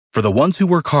For the ones who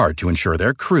work hard to ensure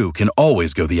their crew can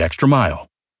always go the extra mile,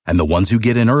 and the ones who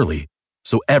get in early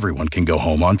so everyone can go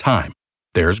home on time,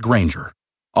 there's Grainger,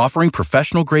 offering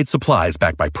professional-grade supplies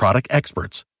backed by product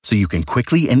experts so you can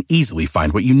quickly and easily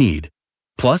find what you need.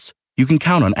 Plus, you can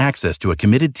count on access to a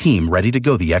committed team ready to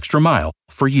go the extra mile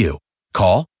for you.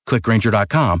 Call, click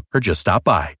Grainger.com, or just stop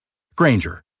by.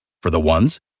 Grainger, for the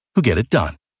ones who get it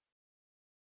done.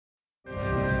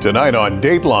 Tonight on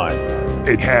Dateline.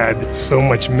 It had so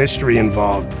much mystery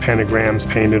involved. Pentagrams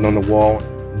painted on the wall.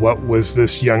 What was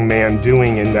this young man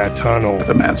doing in that tunnel?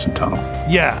 The Manson Tunnel.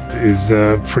 Yeah, it is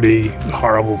a pretty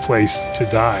horrible place to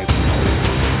die.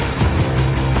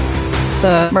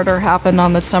 The murder happened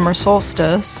on the summer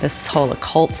solstice. This whole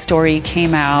occult story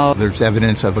came out. There's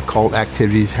evidence of occult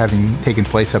activities having taken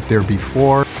place up there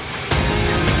before.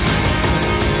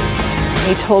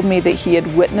 He told me that he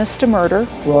had witnessed a murder.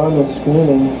 Ron was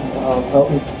screaming,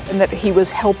 help me. And that he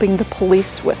was helping the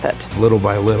police with it. Little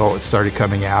by little, it started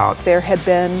coming out. There had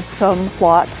been some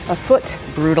plot afoot.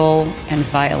 Brutal and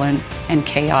violent and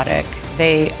chaotic.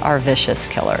 They are vicious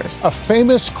killers. A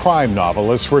famous crime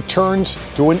novelist returns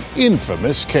to an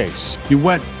infamous case. You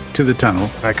went to the tunnel.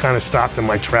 I kind of stopped in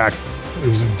my tracks. It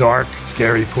was a dark,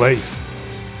 scary place.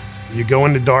 You go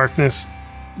into darkness,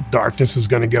 darkness is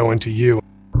going to go into you.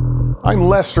 I'm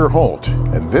Lester Holt,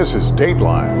 and this is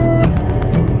Dateline.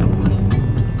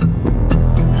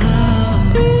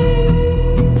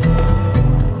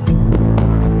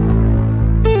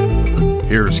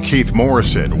 Here's Keith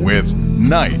Morrison with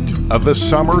Night of the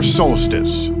Summer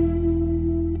Solstice.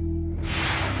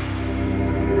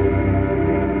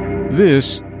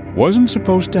 This wasn't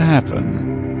supposed to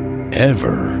happen.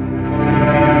 Ever.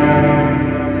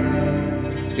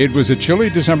 It was a chilly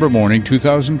December morning,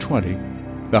 2020,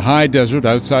 the high desert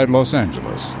outside Los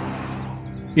Angeles.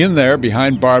 In there,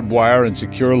 behind barbed wire and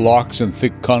secure locks and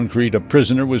thick concrete, a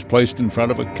prisoner was placed in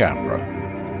front of a camera.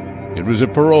 It was a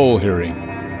parole hearing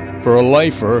for a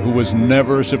lifer who was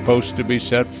never supposed to be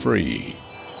set free.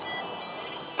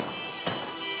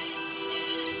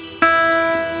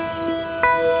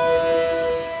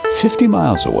 "50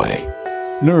 miles away,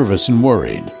 nervous and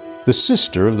worried, the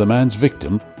sister of the man's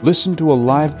victim listened to a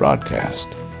live broadcast.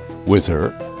 With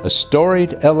her, a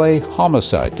storied L.A.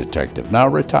 homicide detective, now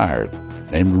retired,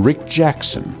 named Rick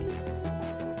Jackson.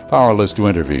 Powerless to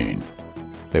intervene,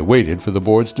 they waited for the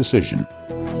board's decision.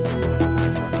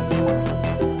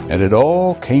 And it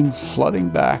all came flooding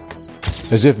back,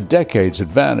 as if decades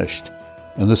had vanished,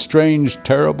 and the strange,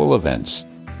 terrible events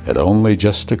had only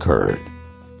just occurred.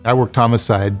 I worked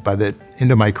homicide. By the end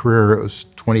of my career, it was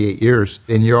 28 years.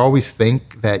 And you always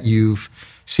think that you've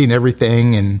seen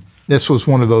everything, and this was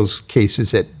one of those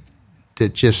cases that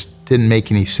just didn't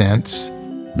make any sense.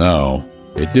 No,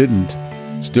 it didn't.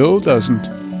 Still doesn't.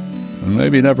 And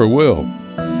maybe never will.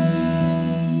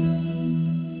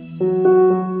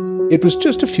 It was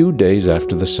just a few days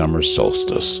after the summer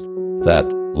solstice, that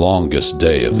longest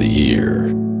day of the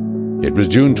year. It was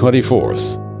June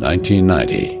 24th,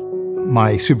 1990.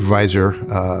 My supervisor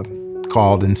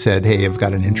called and said, "Hey, I've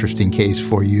got an interesting case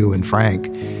for you and Frank."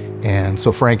 And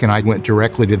so Frank and I went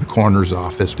directly to the coroner's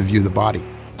office to view the body.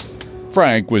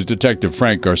 Frank was Detective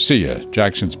Frank Garcia,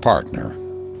 Jackson's partner.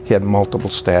 He had multiple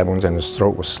stab wounds and his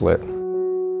throat was slit.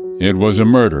 It was a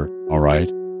murder, all right.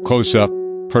 Close up,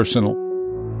 personal,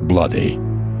 bloody.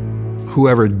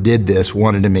 Whoever did this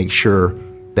wanted to make sure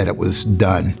that it was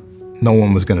done. No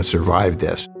one was going to survive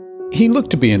this. He looked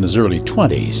to be in his early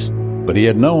 20s, but he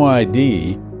had no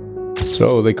ID,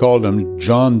 so they called him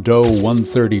John Doe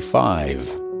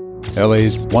 135,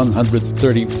 LA's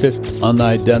 135th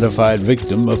unidentified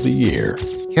victim of the year.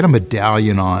 He had a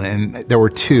medallion on, and there were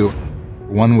two.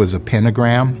 One was a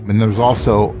pentagram, and there was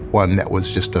also one that was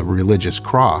just a religious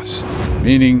cross.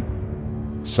 Meaning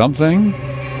something,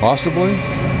 possibly?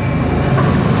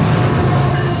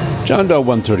 John Doe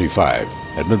 135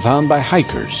 had been found by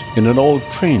hikers in an old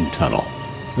train tunnel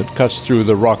that cuts through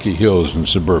the rocky hills in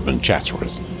suburban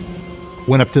Chatsworth.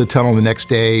 Went up to the tunnel the next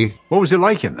day. What was it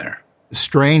like in there?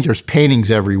 Strange. There's paintings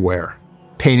everywhere.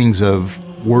 Paintings of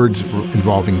words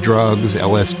involving drugs,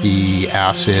 LSD,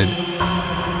 acid.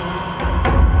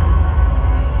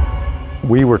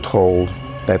 We were told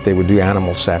that they would do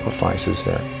animal sacrifices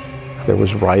there. There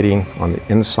was writing on the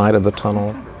inside of the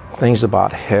tunnel, things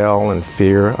about hell and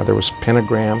fear. There was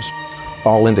pentagrams,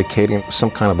 all indicating some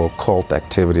kind of occult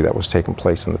activity that was taking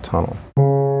place in the tunnel.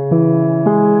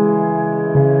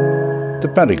 The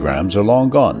pentagrams are long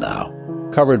gone now,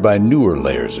 covered by newer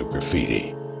layers of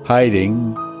graffiti,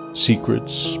 hiding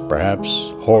secrets,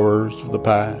 perhaps horrors of the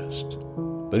past.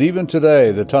 But even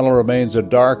today, the tunnel remains a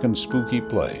dark and spooky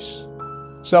place.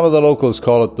 Some of the locals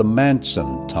call it the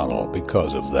Manson Tunnel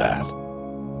because of that,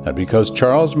 and because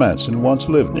Charles Manson once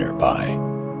lived nearby.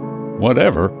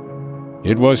 Whatever,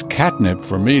 it was catnip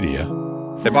for media.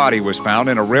 The body was found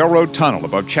in a railroad tunnel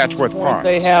above Chatsworth Park.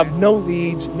 They have no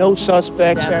leads, no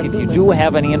suspects. If you do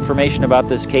have any information about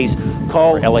this case,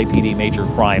 call LAPD Major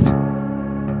Crimes.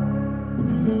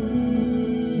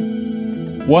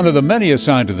 One of the many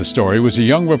assigned to the story was a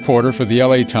young reporter for the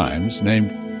LA Times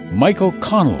named Michael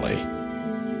Connelly.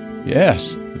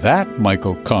 Yes, that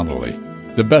Michael Connelly,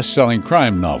 the best-selling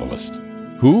crime novelist,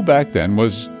 who back then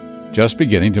was just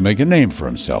beginning to make a name for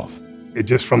himself. It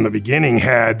just from the beginning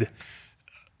had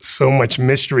so much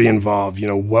mystery involved. You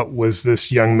know, what was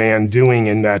this young man doing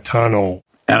in that tunnel?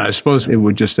 And I suppose it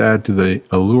would just add to the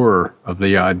allure of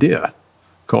the idea,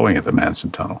 calling it the Manson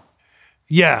Tunnel.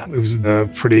 Yeah, it was a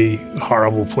pretty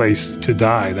horrible place to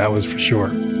die, that was for sure.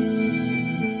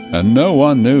 And no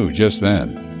one knew just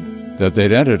then that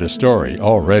they'd entered a story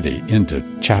already into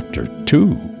Chapter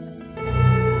 2.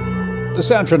 The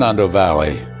San Fernando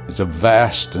Valley is a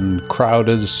vast and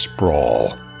crowded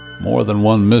sprawl. More than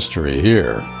one mystery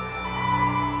here.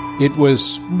 It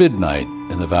was midnight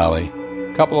in the valley.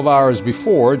 A couple of hours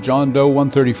before, John Doe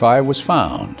 135 was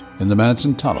found in the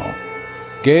Manson Tunnel.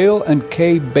 Gail and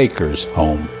Kay Baker's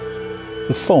home.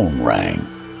 The phone rang.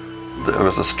 There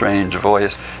was a strange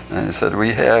voice, and he said,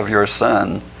 "We have your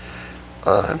son.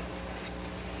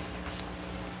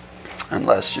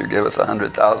 Unless you give us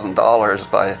 $100,000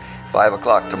 by 5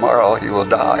 o'clock tomorrow, he will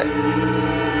die."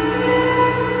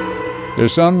 Their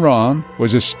son, Ron,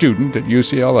 was a student at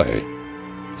UCLA.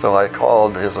 So I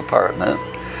called his apartment,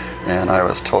 and I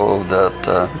was told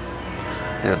that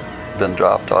he had been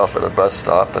dropped off at a bus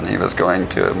stop, and he was going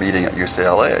to a meeting at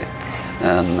UCLA,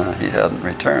 and he hadn't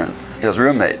returned. His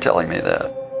roommate telling me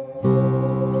that.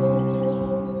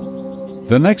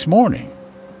 The next morning,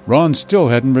 Ron still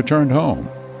hadn't returned home.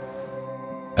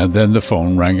 And then the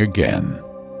phone rang again.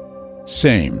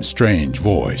 Same strange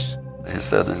voice. He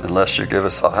said, "Unless you give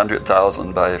us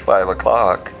 $100,000 by 5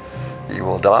 o'clock, he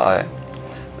will die."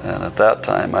 And at that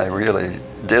time, I really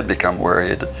did become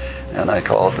worried, and I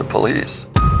called the police.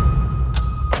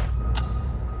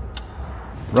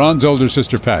 Ron's older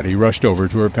sister, Patty, rushed over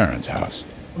to her parents' house.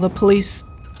 The police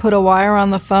put a wire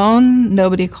on the phone.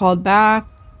 Nobody called back.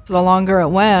 The longer it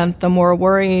went, the more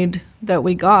worried that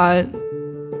we got.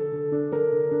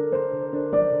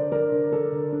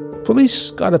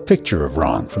 Police got a picture of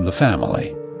Ron from the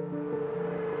family.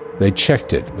 They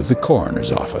checked it with the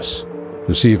coroner's office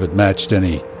to see if it matched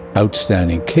any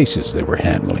outstanding cases they were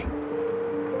handling.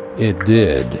 It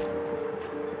did.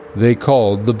 They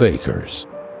called the Bakers.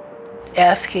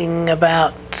 Asking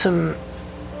about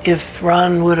if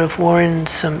Ron would have worn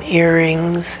some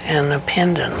earrings and a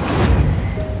pendant.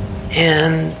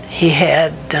 And he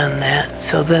had done that,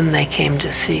 so then they came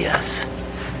to see us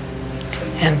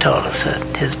and told us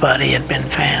that his body had been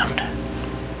found.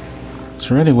 Is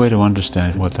there any way to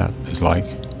understand what that is like?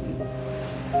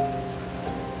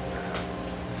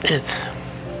 It's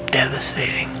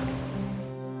devastating.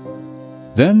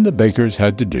 Then the Bakers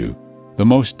had to do the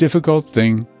most difficult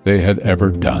thing they had ever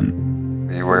done.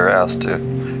 We were asked to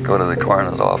go to the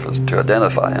coroner's office to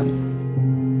identify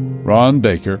him. Ron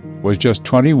Baker was just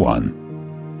 21,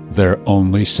 their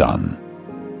only son.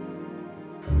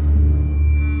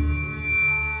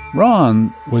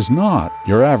 Ron was not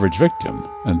your average victim,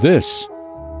 and this,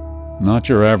 not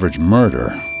your average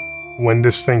murder. When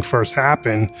this thing first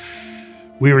happened,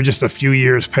 we were just a few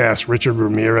years past Richard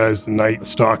Ramirez, the night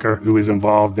stalker who was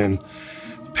involved in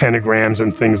pentagrams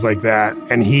and things like that.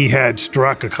 And he had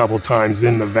struck a couple times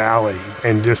in the valley,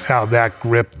 and just how that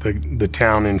gripped the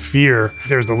town in fear.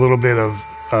 There's a little bit of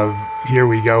here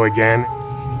we go again.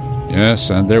 Yes,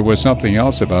 and there was something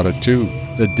else about it too,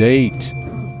 the date.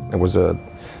 It was the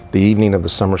evening of the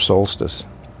summer solstice.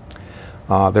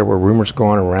 There were rumors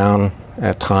going around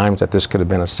at times that this could have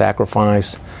been a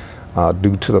sacrifice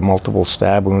due to the multiple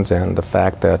stab wounds and the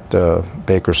fact that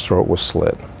Baker's throat was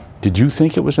slit. Did you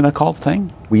think it was an occult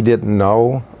thing? We didn't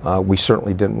know. We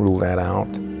certainly didn't rule that out.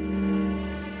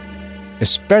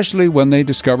 Especially when they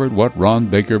discovered what Ron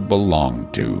Baker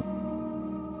belonged to.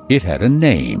 It had a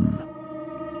name.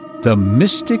 The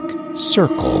Mystic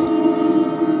Circle.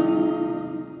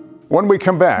 When we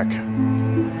come back,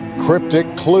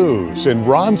 cryptic clues in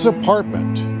Ron's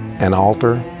apartment. An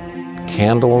altar,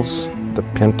 candles, the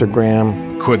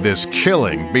pentagram. Could this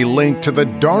killing be linked to the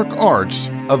dark arts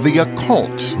of the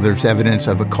occult? There's evidence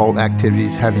of occult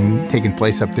activities having taken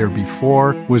place up there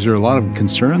before. Was there a lot of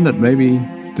concern that maybe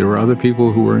there were other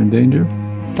people who were in danger?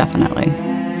 Definitely.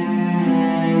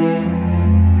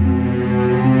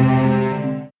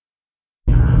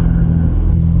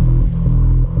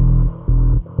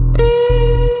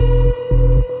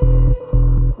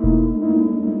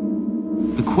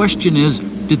 question is,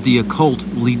 did the occult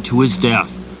lead to his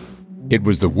death? It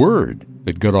was the word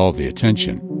that got all the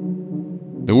attention.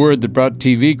 The word that brought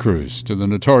TV crews to the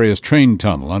notorious train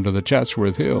tunnel under the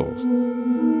Chatsworth Hills.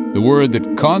 The word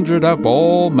that conjured up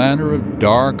all manner of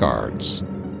dark arts.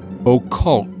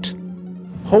 Occult.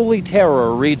 Holy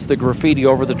terror reads the graffiti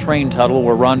over the train tunnel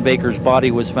where Ron Baker's body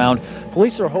was found.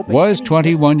 Police are hoping... Was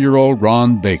 21-year-old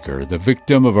Ron Baker the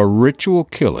victim of a ritual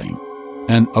killing,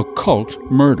 an occult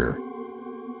murder?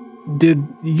 Did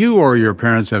you or your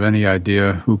parents have any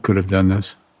idea who could have done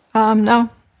this? No,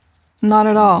 not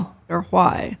at all. Or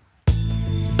why.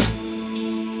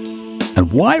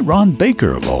 And why Ron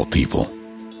Baker, of all people?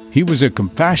 He was a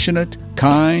compassionate,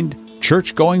 kind,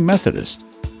 church-going Methodist.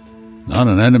 Not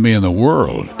an enemy in the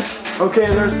world. Okay,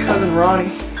 there's cousin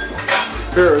Ronnie.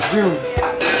 Here, zoom.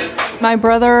 My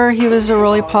brother, he was a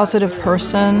really positive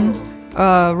person,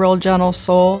 a real gentle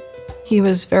soul. He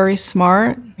was very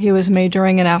smart. He was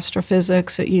majoring in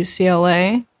astrophysics at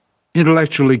UCLA.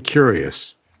 Intellectually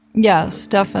curious. Yes,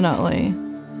 definitely.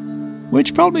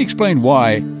 Which probably explained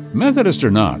why, Methodist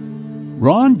or not,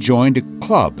 Ron joined a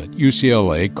club at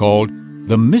UCLA called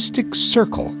the Mystic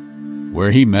Circle,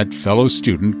 where he met fellow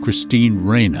student Christine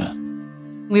Reyna.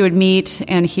 We would meet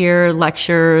and hear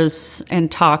lectures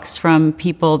and talks from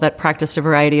people that practiced a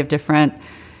variety of different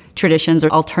traditions or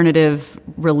alternative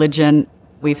religion.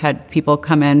 We've had people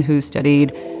come in who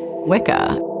studied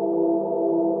Wicca.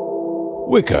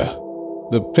 Wicca,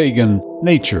 the pagan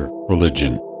nature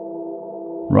religion.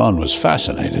 Ron was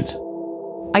fascinated.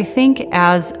 I think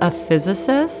as a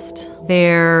physicist,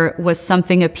 there was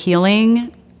something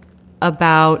appealing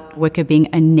about Wicca being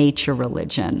a nature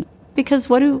religion. Because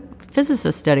what do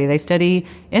physicists study? They study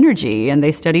energy and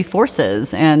they study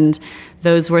forces, and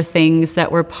those were things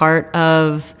that were part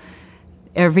of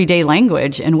everyday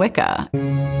language in Wicca.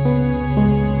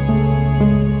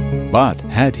 But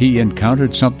had he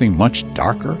encountered something much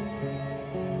darker?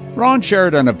 Ron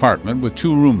shared an apartment with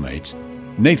two roommates,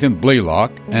 Nathan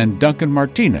Blaylock and Duncan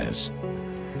Martinez.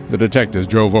 The detectives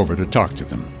drove over to talk to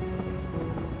them.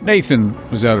 Nathan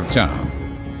was out of town,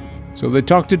 so they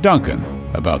talked to Duncan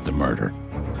about the murder.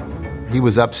 He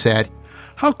was upset.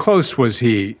 How close was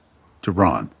he to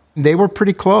Ron? They were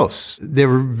pretty close. They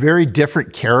were very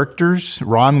different characters.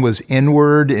 Ron was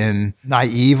inward and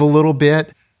naive a little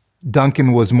bit.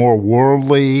 Duncan was more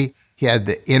worldly. He had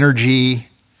the energy,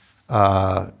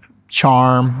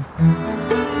 charm.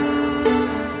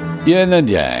 Yin and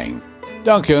yang.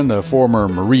 Duncan, a former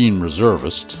Marine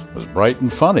reservist, was bright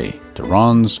and funny to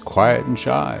Ron's quiet and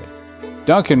shy.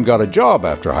 Duncan got a job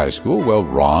after high school while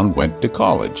Ron went to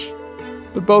college.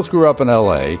 But both grew up in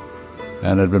L.A.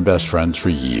 and had been best friends for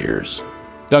years.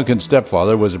 Duncan's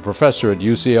stepfather was a professor at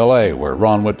UCLA, where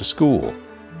Ron went to school.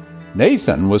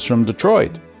 Nathan was from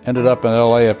Detroit, ended up in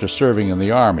L.A. after serving in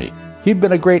the Army. He'd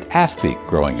been a great athlete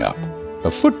growing up,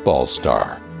 a football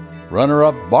star,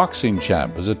 runner-up boxing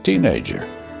champ as a teenager.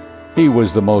 He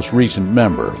was the most recent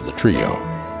member of the trio.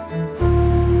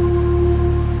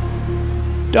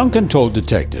 Duncan told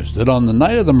detectives that on the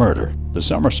night of the murder, the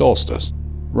summer solstice,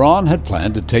 Ron had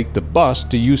planned to take the bus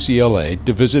to UCLA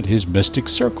to visit his Mystic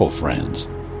Circle friends.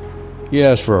 He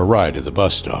asked for a ride to the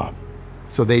bus stop.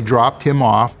 So they dropped him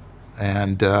off,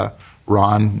 and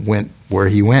Ron went where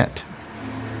he went.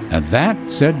 And that,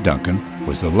 said Duncan,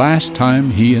 was the last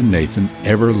time he and Nathan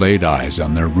ever laid eyes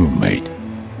on their roommate.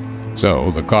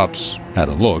 So the cops had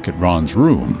a look at Ron's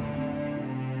room.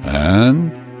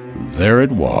 And there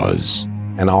it was.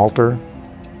 An altar,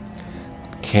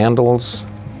 candles,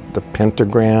 the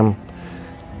pentagram,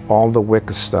 all the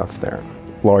Wicca stuff there.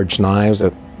 Large knives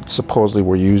that supposedly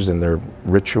were used in their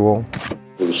ritual.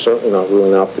 We're certainly not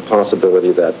ruling out the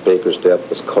possibility that Baker's death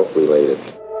was cult-related.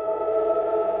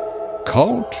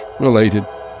 Cult-related?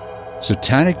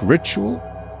 Satanic ritual?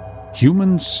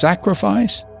 Human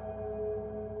sacrifice?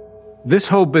 This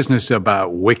whole business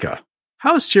about Wicca,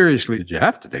 how seriously did you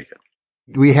have to take it?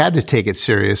 We had to take it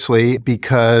seriously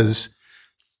because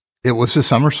it was the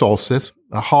summer solstice,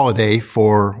 a holiday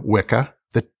for Wicca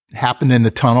that happened in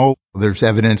the tunnel. There's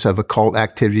evidence of occult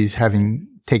activities having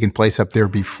taken place up there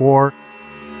before.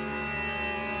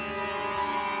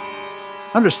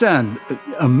 Understand,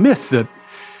 a myth that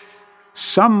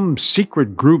some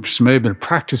secret groups may have been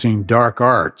practicing dark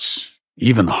arts,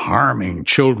 even harming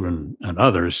children and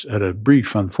others, had a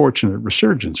brief, unfortunate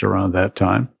resurgence around that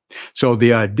time. So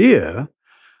the idea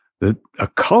that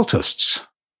occultists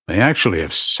may actually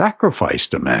have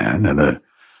sacrificed a man in a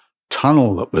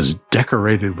tunnel that was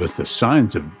decorated with the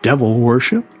signs of devil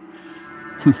worship,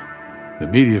 the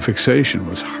media fixation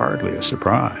was hardly a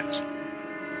surprise.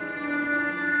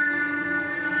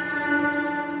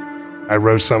 I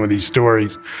wrote some of these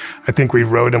stories. I think we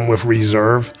wrote them with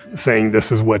reserve, saying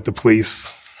this is what the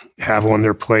police have on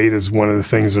their plate is one of the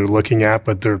things they're looking at,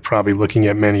 but they're probably looking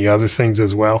at many other things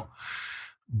as well.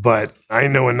 But I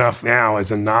know enough now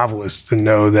as a novelist to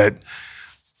know that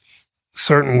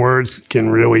certain words can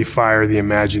really fire the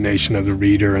imagination of the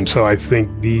reader. And so I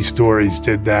think these stories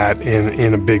did that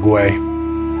in a big way.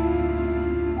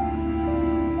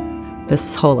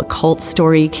 This whole occult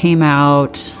story came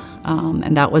out,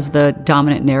 and that was the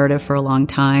dominant narrative for a long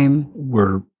time.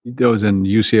 Were those in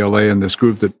UCLA and this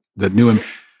group that knew him,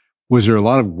 was there a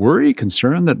lot of worry,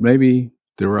 concern that maybe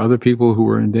there were other people who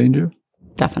were in danger?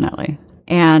 Definitely.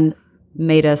 And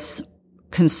made us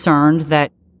concerned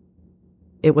that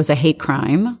it was a hate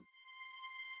crime.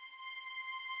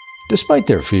 Despite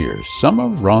their fears, some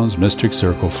of Ron's Mystic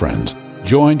Circle friends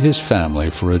joined his family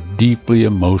for a deeply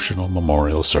emotional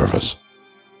memorial service.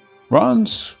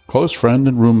 Ron's close friend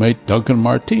and roommate Duncan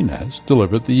Martinez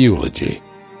delivered the eulogy.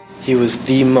 He was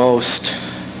the most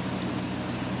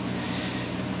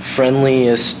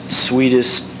friendliest,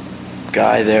 sweetest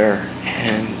guy there,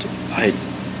 and I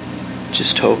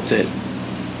just hope that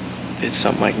it's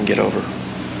something I can get over.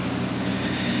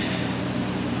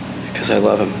 Because I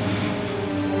love him.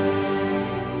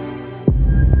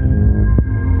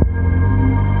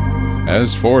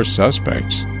 As for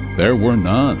suspects, there were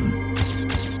none.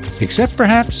 Except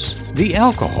perhaps the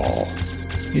alcohol.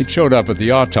 It showed up at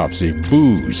the autopsy,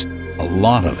 booze, a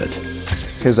lot of it.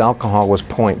 His alcohol was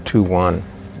 0.21.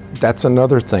 That's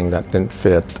another thing that didn't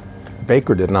fit.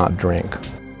 Baker did not drink.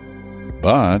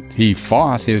 But he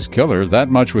fought his killer. That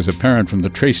much was apparent from the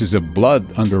traces of blood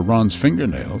under Ron's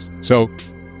fingernails. So,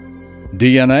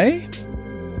 DNA?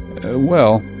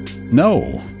 Well,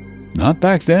 no, not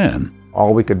back then.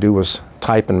 All we could do was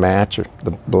type and match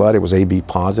the blood. It was AB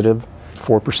positive.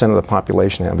 4% of the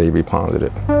population have AB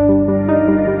positive.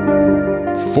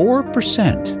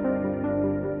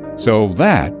 4%. So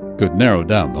that could narrow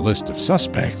down the list of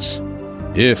suspects,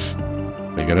 if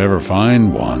they could ever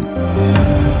find one.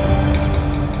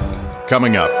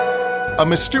 Coming up, a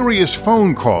mysterious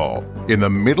phone call in the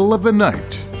middle of the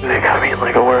night. They got me in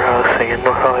like a warehouse thing in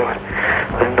North Hollywood.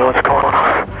 I didn't know what's going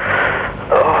on.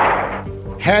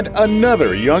 Oh. Had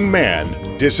another young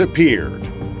man disappeared?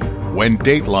 When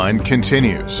Dateline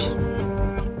continues.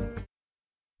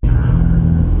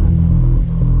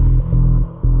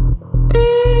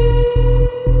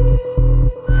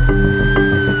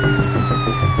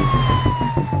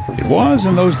 It was,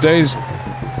 in those days,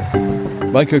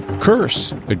 like a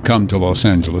curse had come to Los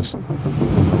Angeles.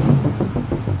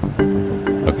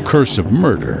 A curse of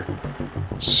murder.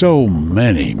 So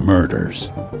many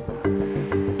murders.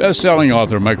 Best-selling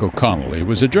author Michael Connelly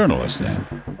was a journalist then,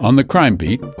 on the crime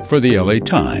beat for the LA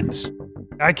Times.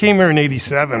 I came here in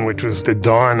 '87, which was the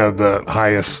dawn of the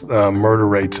highest murder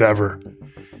rates ever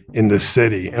in the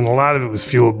city. And a lot of it was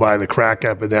fueled by the crack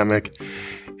epidemic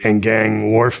and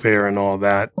gang warfare and all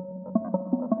that.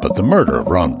 But the murder of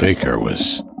Ron Baker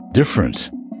was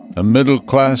different. A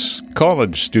middle-class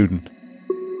college student.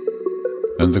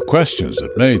 And the questions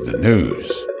that made the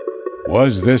news.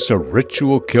 Was this a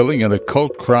ritual killing, an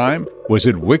occult crime? Was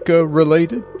it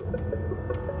Wicca-related?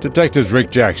 Detectives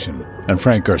Rick Jackson and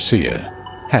Frank Garcia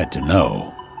had to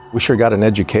know. We sure got an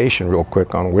education real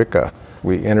quick on Wicca.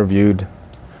 We interviewed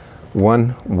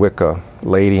one Wicca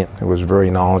lady who was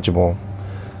very knowledgeable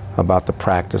about the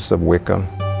practice of Wicca.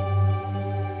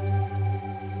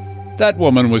 That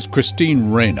woman was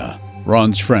Christine Reyna,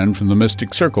 Ron's friend from the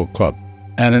Mystic Circle Club,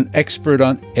 and an expert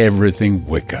on everything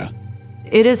Wicca.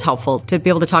 It is helpful to be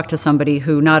able to talk to somebody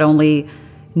who not only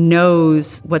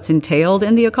knows what's entailed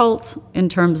in the occult in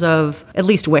terms of at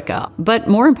least Wicca, but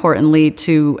more importantly,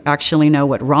 to actually know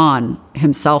what Ron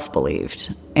himself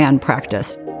believed and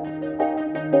practiced.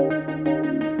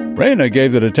 Reyna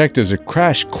gave the detectives a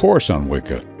crash course on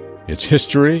Wicca, its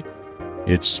history,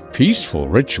 its peaceful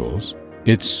rituals,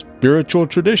 its spiritual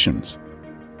traditions.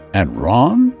 And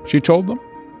Ron, she told them?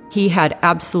 He had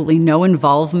absolutely no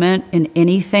involvement in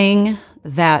anything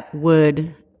that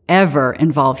would ever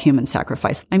involve human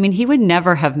sacrifice. I mean, he would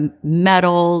never have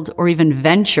meddled or even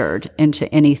ventured into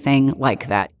anything like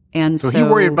that. And so he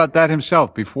worried about that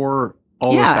himself before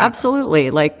all this happened? Yeah, absolutely.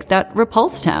 Like, that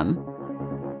repulsed him.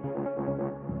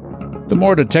 The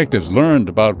more detectives learned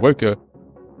about Wicca,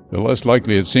 the less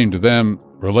likely it seemed to them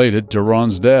related to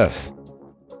Ron's death.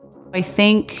 I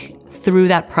think through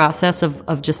that process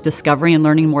of just discovery and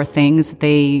learning more things,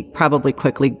 they probably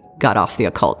quickly got off the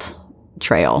occult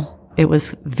trail. It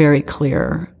was very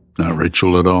clear. No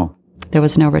ritual at all? There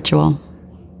was no ritual.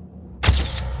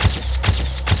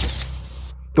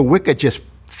 The Wicca just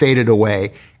faded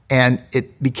away, And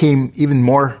it became even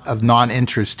more of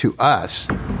non-interest to us.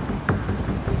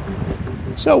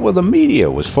 So while the media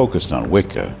was focused on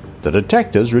Wicca, the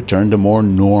detectives returned to more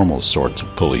normal sorts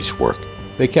of police work.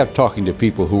 They kept talking to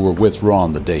people who were with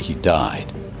Ron the day he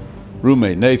died.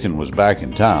 Roommate Nathan was back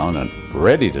in town and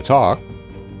ready to talk.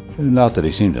 Not that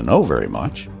he seemed to know very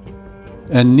much.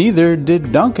 And neither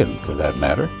did Duncan, for that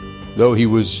matter, though he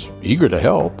was eager to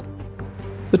help.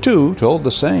 The two told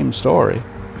the same story.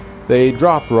 They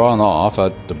dropped Ron off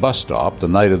at the bus stop the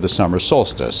night of the summer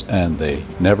solstice, and they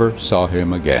never saw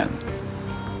him again.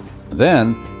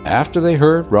 Then, after they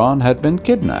heard Ron had been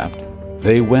kidnapped,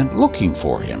 they went looking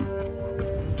for him.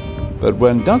 But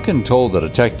when Duncan told the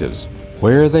detectives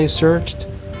where they searched,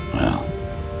 well,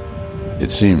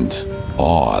 it seemed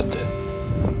odd.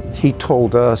 He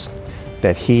told us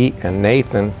that he and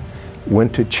Nathan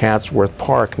went to Chatsworth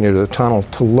Park near the tunnel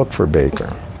to look for Baker.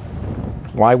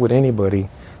 Why would anybody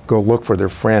go look for their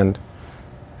friend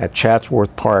at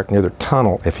Chatsworth Park near the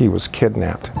tunnel if he was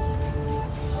kidnapped?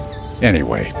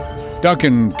 Anyway,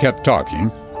 Duncan kept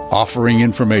talking, offering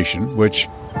information which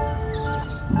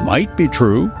might be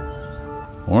true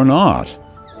or not.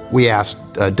 We asked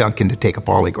Duncan to take a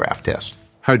polygraph test.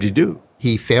 How'd you do?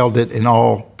 He failed it in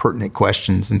all pertinent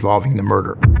questions involving the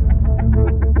murder.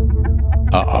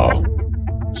 Uh-oh.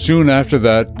 Soon after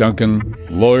that, Duncan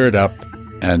lawyered up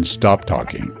and stopped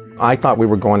talking. I thought we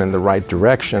were going in the right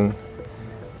direction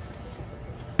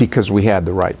because we had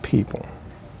the right people.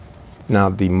 Now,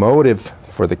 the motive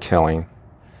for the killing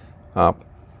is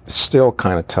still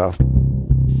kind of tough.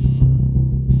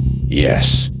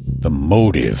 Yes, the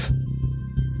motive.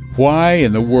 Why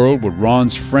in the world would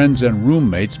Ron's friends and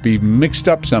roommates be mixed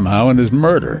up somehow in his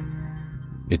murder?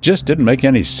 It just didn't make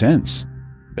any sense,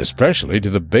 especially to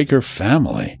the Baker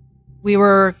family. We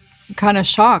were kind of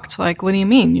shocked. Like, what do you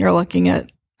mean you're looking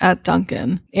at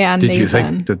Duncan and Nathan? Did you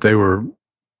think that they were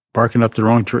barking up the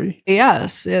wrong tree?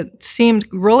 Yes, it seemed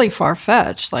really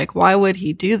far-fetched. Like, why would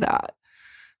he do that?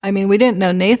 I mean, we didn't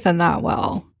know Nathan that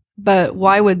well, but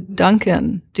why would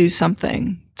Duncan do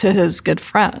something to his good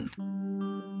friend?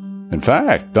 In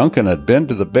fact, Duncan had been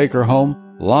to the Baker home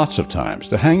lots of times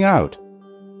to hang out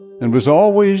and was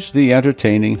always the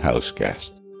entertaining house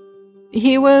guest.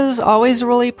 He was always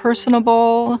really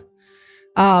personable,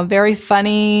 very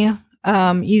funny,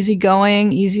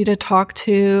 easygoing, easy to talk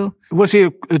to. Was he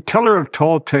a teller of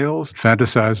tall tales?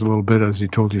 Fantasized a little bit as he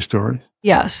told you stories?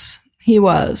 Yes, he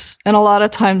was. And a lot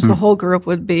of times the whole group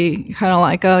would be kind of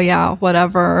like, oh yeah,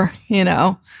 whatever, you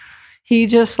know. He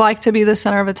just liked to be the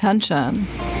center of attention.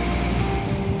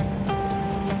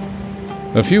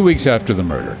 A few weeks after the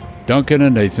murder, Duncan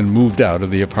and Nathan moved out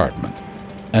of the apartment,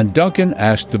 and Duncan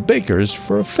asked the Bakers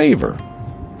for a favor.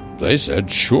 They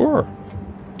said sure.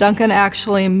 Duncan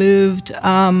actually moved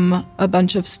a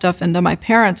bunch of stuff into my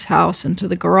parents' house, into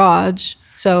the garage.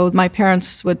 So my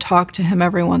parents would talk to him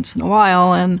every once in a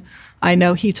while, and I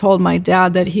know he told my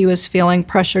dad that he was feeling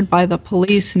pressured by the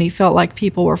police and he felt like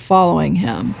people were following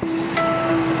him.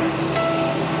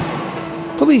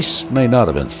 Police may not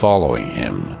have been following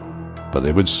him, but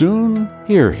they would soon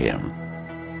hear him.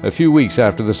 A few weeks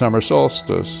after the summer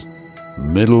solstice,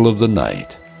 middle of the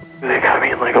night. They got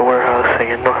me in like a warehouse thing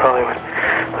in North Hollywood.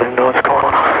 I didn't know what's going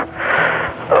on.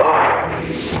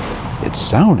 Oh. It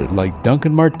sounded like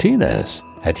Duncan Martinez.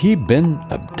 Had he been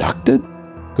abducted?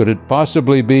 Could it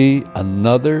possibly be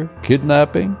another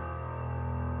kidnapping?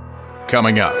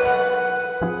 Coming up.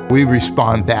 We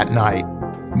respond that night,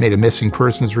 made a missing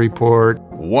persons report.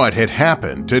 What had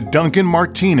happened to Duncan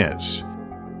Martinez?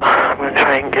 I'm going to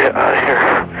try and get out of here.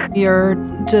 You're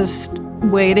just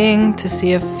waiting to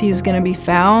see if he's going to be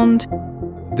found.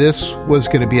 This was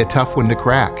going to be a tough one to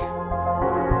crack.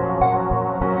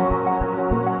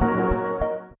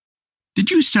 Did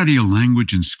you study a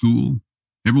language in school?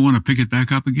 Ever want to pick it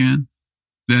back up again?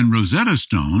 Then Rosetta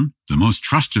Stone, the most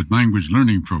trusted language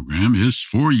learning program, is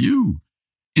for you.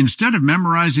 Instead of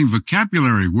memorizing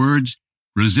vocabulary words,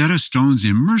 Rosetta Stone's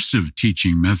immersive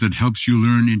teaching method helps you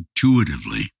learn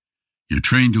intuitively. You're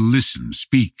trained to listen,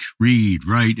 speak, read,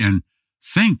 write, and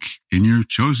think in your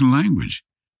chosen language.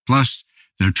 Plus,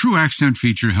 their True Accent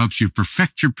feature helps you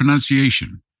perfect your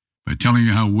pronunciation by telling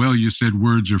you how well you said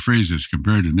words or phrases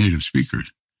compared to native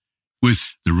speakers.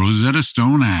 With the Rosetta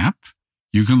Stone app,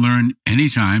 you can learn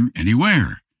anytime,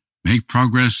 anywhere. Make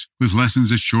progress with lessons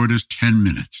as short as 10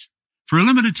 minutes. For a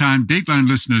limited time, Dateline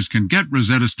listeners can get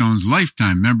Rosetta Stone's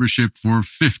lifetime membership for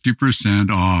 50%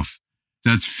 off.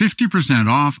 That's 50%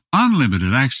 off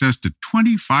unlimited access to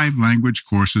 25 language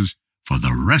courses for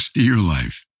the rest of your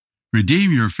life.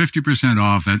 Redeem your 50%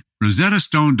 off at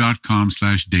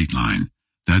rosettastone.com/Dateline.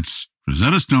 That's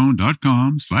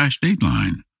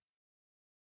rosettastone.com/Dateline.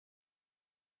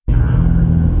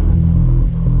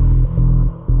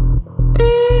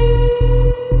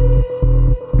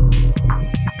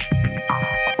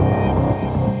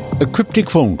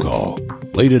 cryptic phone call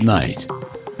late at night.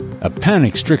 A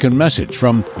panic-stricken message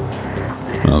from,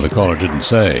 well, the caller didn't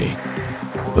say,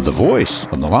 but the voice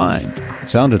on the line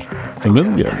sounded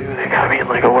familiar. They got me in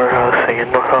like a warehouse thing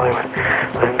in North Hollywood.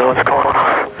 I didn't know what's going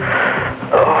on.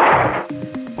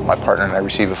 Oh. My partner and I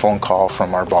received a phone call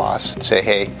from our boss. Say,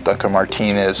 hey, Duncan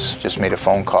Martinez just made a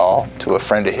phone call to a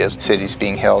friend of his, said he's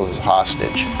being held as a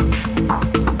hostage.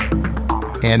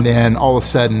 And then all of a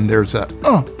sudden there's a,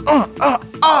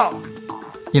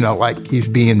 you know, like he's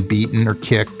being beaten or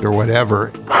kicked or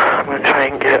whatever. I'm gonna try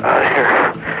and get out of here.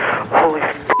 Holy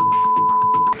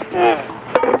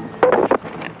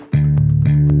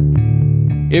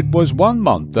It was 1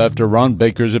 month after Ron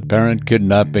Baker's apparent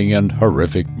kidnapping and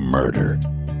horrific murder.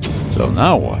 So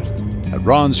now what? Had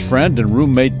Ron's friend and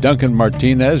roommate Duncan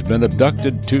Martinez been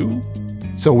abducted too?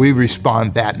 So we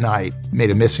responded that night,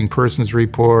 made a missing persons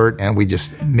report, and we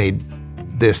just made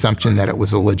the assumption that it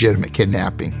was a legitimate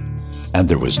kidnapping. And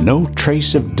there was no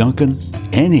trace of Duncan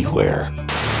anywhere.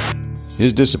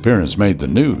 His disappearance made the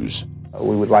news.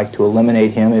 We would like to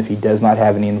eliminate him if he does not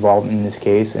have any involvement in this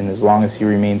case, and as long as he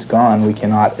remains gone, we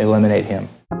cannot eliminate him.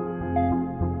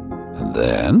 And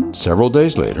then, several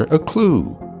days later, a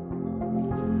clue.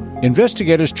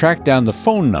 Investigators tracked down the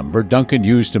phone number Duncan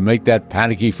used to make that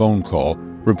panicky phone call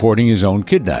reporting his own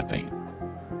kidnapping.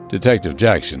 Detective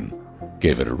Jackson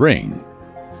gave it a ring.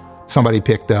 Somebody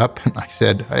picked up, and I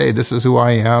said, hey, this is who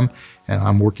I am, and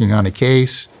I'm working on a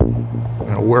case. You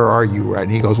know, where are you, right?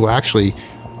 And he goes, well, actually,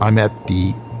 I'm at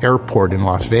the airport in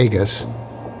Las Vegas.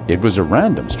 It was a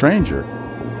random stranger,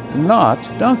 not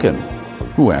Duncan,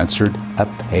 who answered a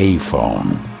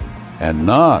payphone. And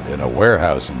not in a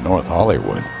warehouse in North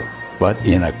Hollywood, but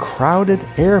in a crowded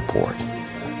airport.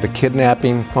 The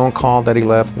kidnapping phone call that he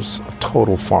left was a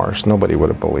total farce. Nobody would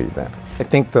have believed that. I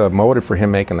think the motive for him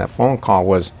making that phone call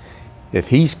was, if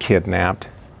he's kidnapped,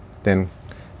 then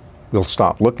we'll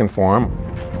stop looking for him.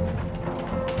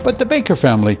 But the Baker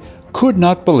family could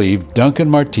not believe Duncan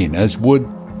Martinez would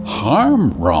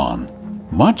harm Ron,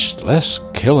 much less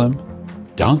kill him.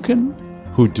 Duncan,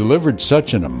 who delivered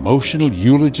such an emotional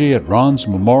eulogy at Ron's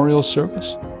memorial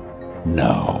service?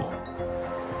 No.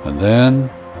 And then,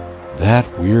 that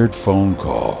weird phone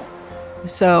call.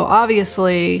 So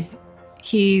obviously,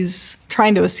 he's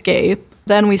trying to escape.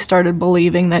 Then we started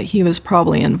believing that he was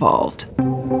probably involved.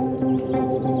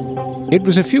 It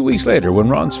was a few weeks later when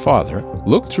Ron's father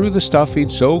looked through the stuff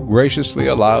he'd so graciously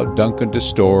allowed Duncan to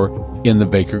store in the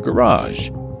Baker garage.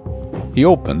 He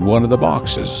opened one of the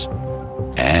boxes,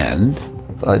 and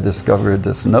I discovered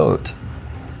this note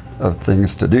of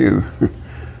things to do,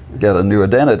 get a new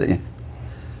identity,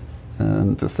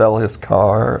 and to sell his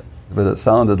car. But it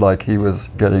sounded like he was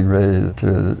getting ready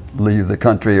to leave the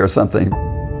country or something.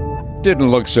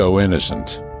 Didn't look so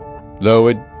innocent, though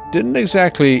it didn't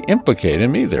exactly implicate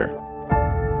him either.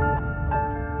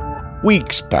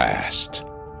 Weeks passed.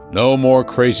 No more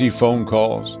crazy phone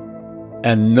calls,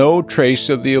 and no trace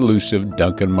of the elusive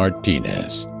Duncan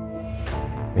Martinez.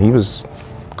 He was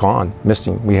gone,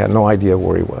 missing. We had no idea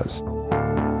where he was.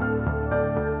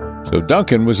 So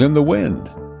Duncan was in the wind,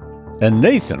 and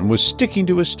Nathan was sticking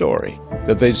to his story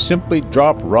that they simply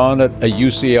dropped Ron at a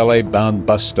UCLA-bound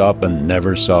bus stop and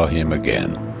never saw him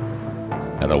again.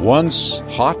 And a once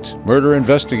hot murder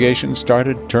investigation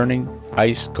started turning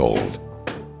ice cold.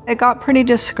 It got pretty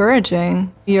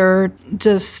discouraging. You're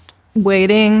just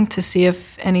waiting to see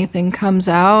if anything comes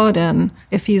out and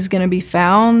if he's going to be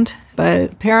found.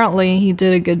 But apparently he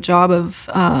did a good job of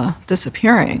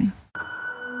disappearing.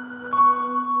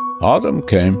 Autumn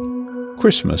came,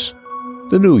 Christmas,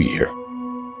 the New Year,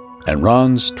 and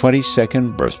Ron's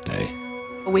 22nd birthday.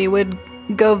 We would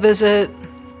go visit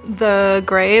the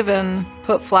grave and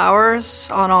put flowers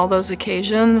on all those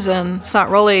occasions, and it's not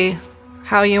really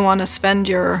how you want to spend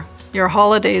your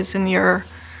holidays and your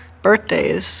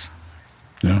birthdays.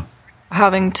 Yeah.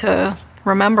 Having to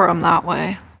remember them that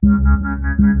way.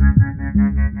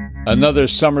 Another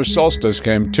summer solstice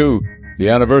came too, the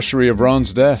anniversary of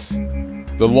Ron's death.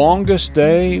 The longest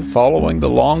day following the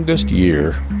longest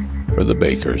year for the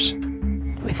Bakers.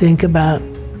 We think about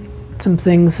some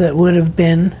things that would have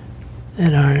been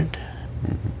that aren't.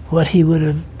 What he would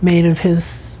have made of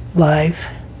his life,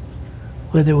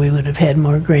 whether we would have had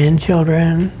more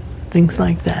grandchildren, things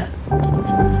like that.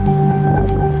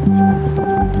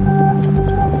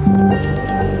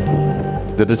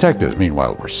 The detectives,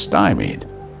 meanwhile, were stymied.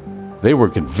 They were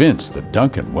convinced that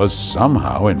Duncan was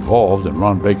somehow involved in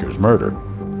Ron Baker's murder.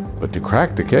 But to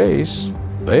crack the case,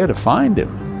 they had to find him,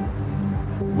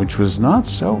 which was not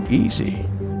so easy.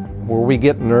 Were we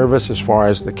getting nervous as far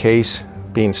as the case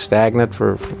being stagnant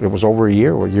for it was over a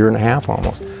year and a half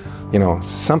almost?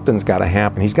 something's got to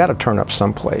happen. He's got to turn up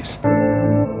someplace.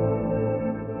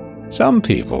 Some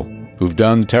people who've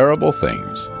done terrible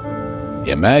things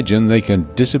imagine they can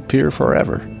disappear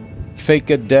forever. Fake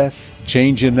a death,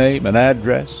 change a name, an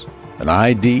address, an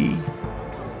ID.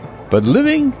 But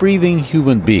living, breathing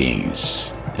human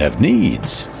beings have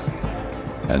needs.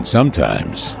 And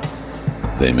sometimes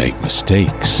they make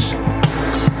mistakes.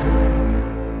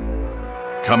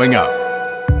 Coming up,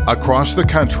 across the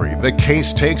country, the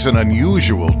case takes an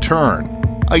unusual turn.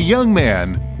 A young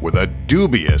man with a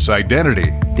dubious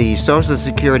identity. The Social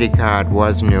Security card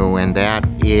was new, and that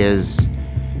is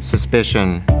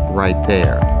suspicion right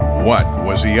there. What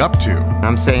was he up to?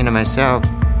 I'm saying to myself,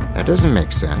 that doesn't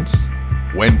make sense.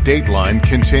 When Dateline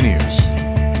continues.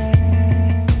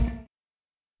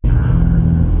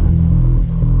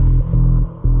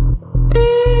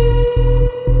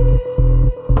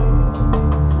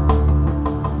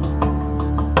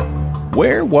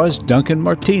 Where was Duncan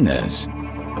Martinez?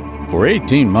 For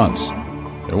 18 months,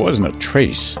 there wasn't a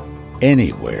trace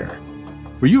anywhere.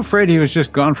 Were you afraid he was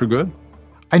just gone for good?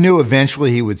 I knew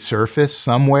eventually he would surface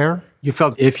somewhere. You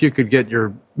felt if you could get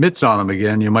your mitts on him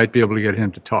again, you might be able to get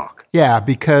him to talk. Yeah,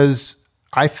 because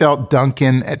I felt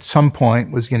Duncan at some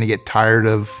point was going to get tired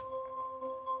of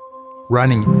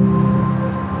running.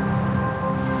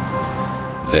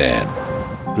 Then,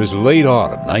 it was late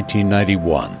autumn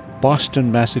 1991.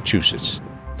 Boston, Massachusetts.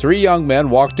 3 young men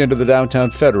walked into the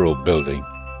downtown Federal Building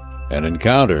and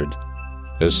encountered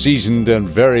a seasoned and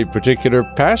very particular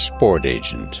passport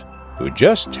agent who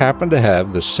just happened to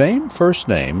have the same first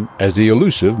name as the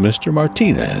elusive Mr.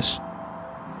 Martinez.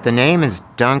 The name is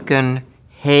Duncan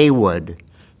Haywood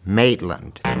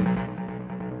Maitland.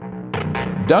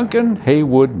 Duncan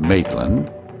Haywood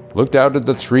Maitland looked out at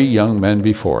the 3 young men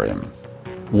before him.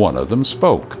 One of them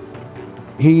spoke.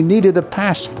 He needed a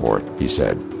passport, he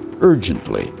said,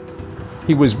 urgently.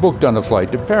 He was booked on a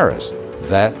flight to Paris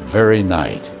that very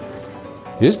night.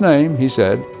 His name, he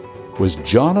said, was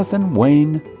Jonathan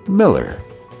Wayne Miller.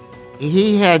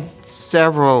 He had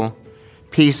several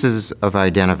pieces of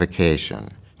identification.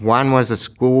 One was a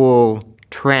school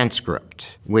transcript,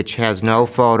 which has no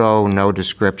photo, no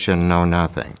description, no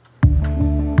nothing.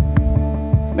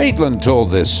 Maitland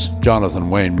told this Jonathan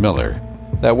Wayne Miller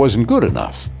that wasn't good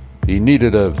enough. He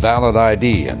needed a valid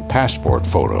ID and passport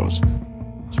photos.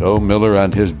 So Miller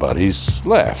and his buddies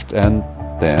left and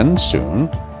then soon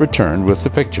returned with the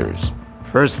pictures.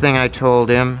 First thing I told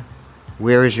him,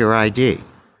 where is your ID?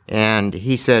 And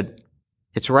he said,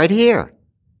 it's right here.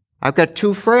 I've got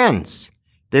 2 friends.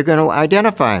 They're going to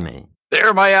identify me.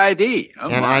 They're my ID.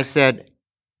 And I said,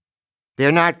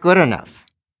 they're not good enough.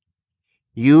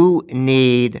 You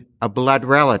need a blood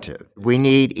relative. We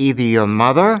need either your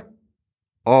mother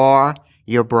or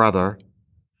your brother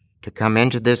to come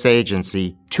into this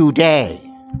agency today.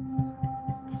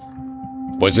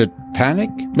 Was it panic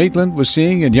Maitland was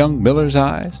seeing in young Miller's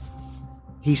eyes?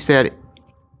 He said,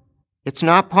 it's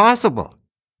not possible.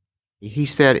 He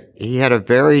said he had a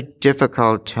very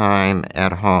difficult time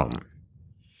at home.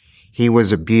 He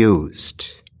was abused.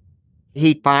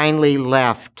 He finally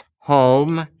left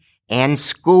home and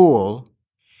school.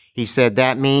 He said,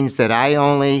 that means that I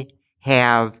only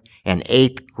have an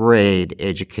 8th grade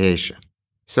education.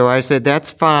 So I said,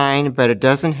 that's fine, but it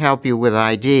doesn't help you with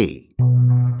ID.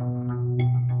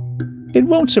 It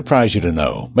won't surprise you to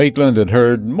know Maitland had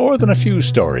heard more than a few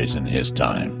stories in his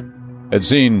time. Had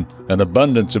seen an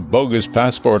abundance of bogus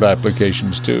passport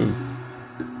applications, too.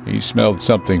 He smelled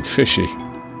something fishy,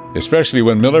 especially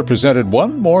when Miller presented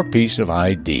one more piece of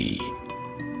ID.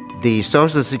 The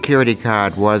Social Security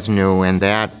card was new, and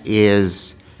that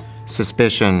is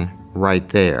suspicion right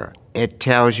there. It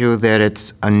tells you that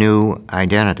it's a new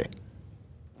identity.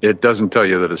 It doesn't tell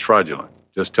you that it's fraudulent.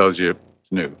 It just tells you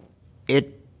it's new.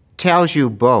 It tells you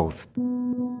both.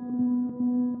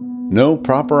 No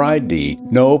proper ID,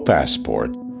 no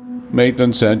passport.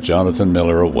 Maitland sent Jonathan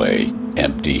Miller away,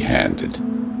 empty-handed.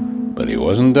 But he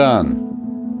wasn't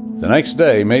done. The next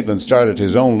day, Maitland started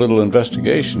his own little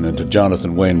investigation into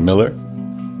Jonathan Wayne Miller,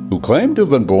 who claimed to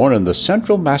have been born in the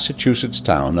central Massachusetts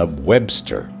town of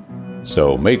Webster.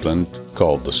 So Maitland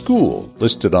called the school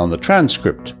listed on the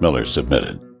transcript Miller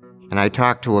submitted. And I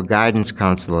talked to a guidance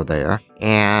counselor there,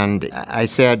 and I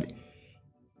said,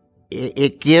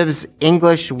 it gives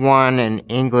English 1 and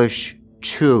English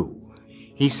 2.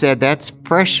 He said, that's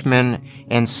freshman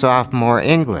and sophomore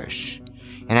English.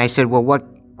 And I said, well,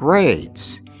 what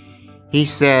grades? He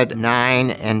said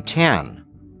 9 and 10.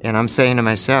 And I'm saying to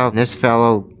myself, this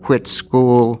fellow quit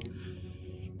school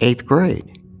 8th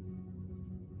grade.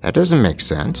 That doesn't make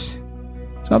sense.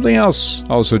 Something else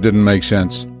also didn't make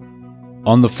sense.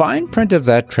 On the fine print of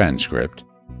that transcript,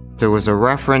 there was a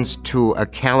reference to a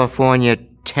California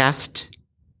test.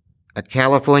 A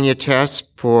California test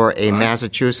for a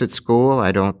Massachusetts school?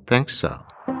 I don't think so.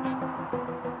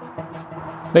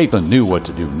 Maitland knew what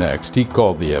to do next. He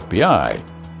called the FBI,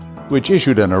 which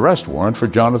issued an arrest warrant for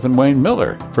Jonathan Wayne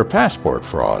Miller for passport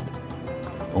fraud,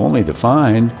 only to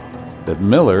find that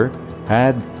Miller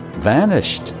had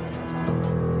vanished.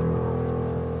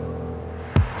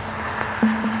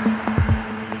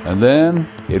 And then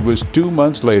it was 2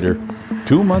 months later,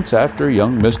 2 months after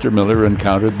young Mr. Miller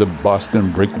encountered the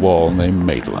Boston brick wall named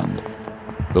Maitland.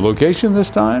 The location this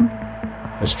time?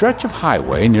 A stretch of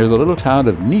highway near the little town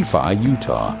of Nephi,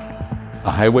 Utah.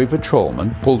 A highway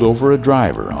patrolman pulled over a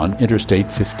driver on Interstate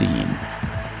 15.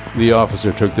 The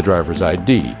officer took the driver's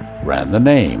ID, ran the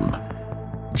name.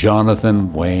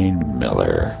 Jonathan Wayne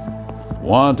Miller.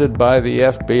 Wanted by the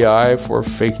FBI for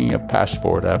faking a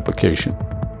passport application.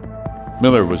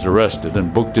 Miller was arrested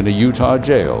and booked in a Utah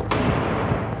jail.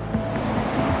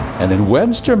 And in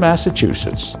Webster,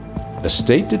 Massachusetts, a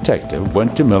state detective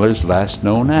went to Miller's last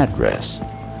known address,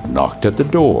 knocked at the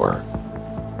door,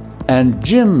 and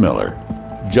Jim Miller,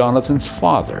 Jonathan's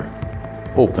father,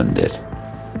 opened it.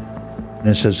 And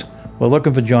it says, "We're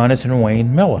looking for Jonathan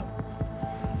Wayne Miller."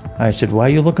 I said, "Why are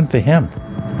you looking for him?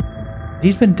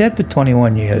 He's been dead for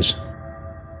 21 years.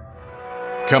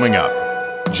 Coming up,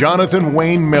 Jonathan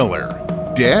Wayne Miller,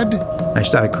 dead? I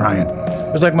started crying.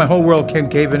 It was like my whole world came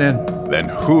caving in. Then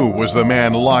who was the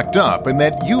man locked up in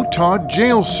that Utah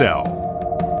jail cell?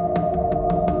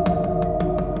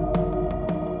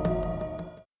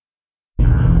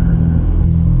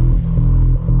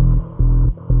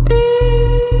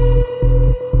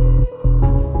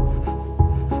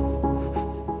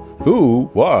 Who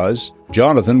was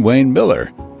Jonathan Wayne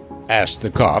Miller? Asked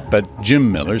the cop at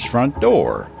Jim Miller's front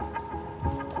door.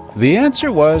 The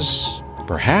answer was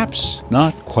perhaps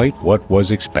not quite what was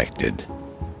expected.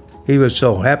 He was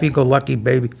so happy-go-lucky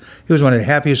baby. He was one of the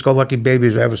happiest-go-lucky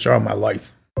babies I ever saw in my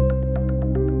life.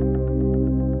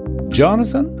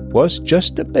 Jonathan was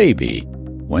just a baby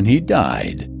when he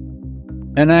died.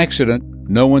 An accident,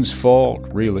 no one's fault,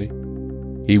 really.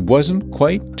 He wasn't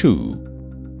quite two.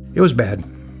 It was bad.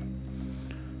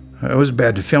 It was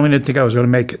bad. The feeling didn't think I was going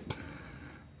to make it.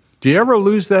 Do you ever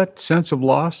lose that sense of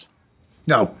loss?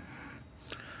 No.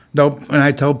 Nope. And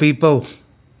I tell people,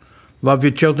 love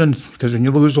your children, because when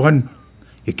you lose one,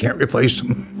 you can't replace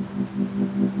them.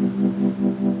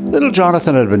 Little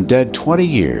Jonathan had been dead 20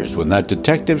 years when that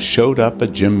detective showed up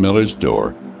at Jim Miller's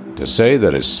door to say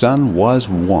that his son was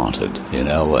wanted in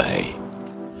L.A.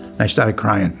 I started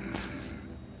crying.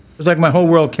 It was like my whole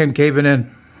world came caving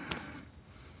in.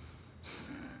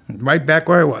 Right back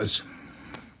where I was.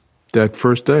 That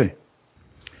first day?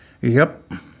 Yep.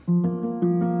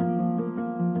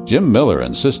 Jim Miller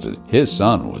insisted his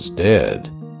son was dead.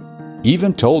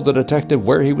 Even told the detective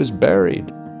where he was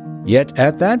buried. Yet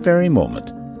at that very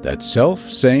moment, that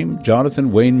self-same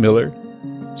Jonathan Wayne Miller,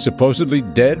 supposedly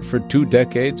dead for 2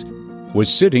 decades, was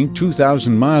sitting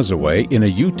 2,000 miles away in a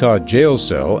Utah jail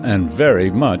cell and very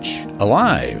much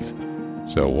alive.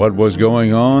 So what was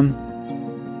going on?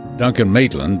 Duncan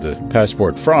Maitland, the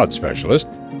passport fraud specialist,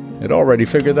 had already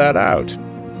figured that out.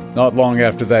 Not long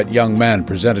after that young man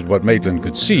presented what Maitland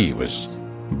could see was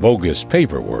bogus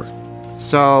paperwork.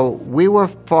 So we were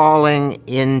falling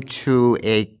into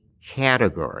a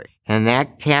category, and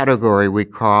that category we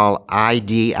call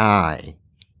IDI,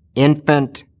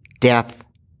 Infant Death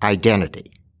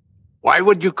Identity. Why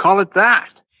would you call it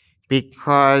that?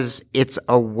 Because it's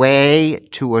a way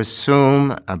to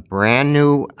assume a brand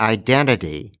new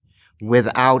identity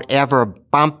without ever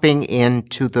bumping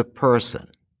into the person.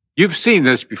 You've seen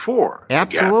this before.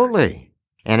 Absolutely.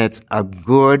 Yeah. And it's a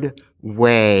good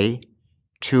way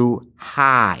to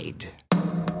hide.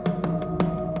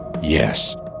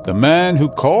 Yes, the man who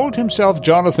called himself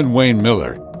Jonathan Wayne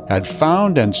Miller had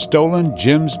found and stolen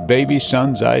Jim's baby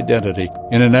son's identity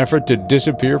in an effort to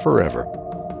disappear forever.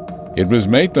 It was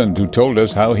Maitland who told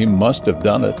us how he must have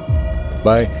done it.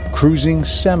 By cruising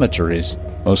cemeteries,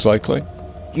 most likely.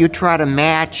 You try to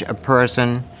match a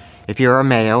person. If you're a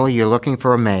male, you're looking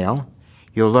for a male.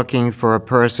 You're looking for a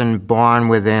person born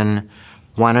within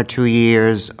 1 or 2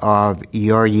 years of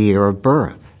your year of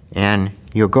birth, and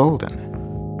you're golden.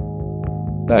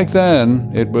 Back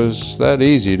then, it was that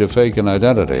easy to fake an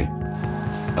identity.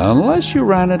 Unless you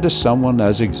ran into someone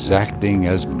as exacting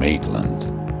as Maitland,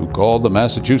 who called the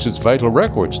Massachusetts Vital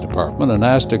Records Department and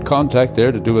asked a contact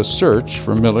there to do a search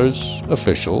for Miller's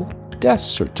official death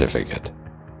certificate.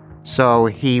 So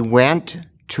he went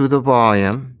to the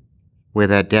volume where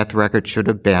that death record should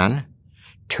have been,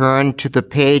 turned to the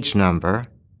page number,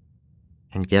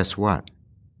 And guess what?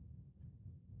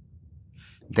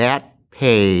 That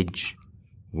page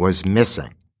was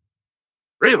missing.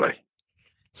 Really?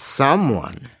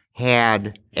 Someone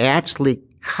had actually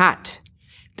cut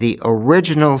the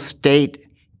original state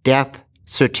death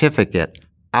certificate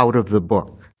out of the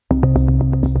book.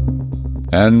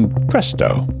 And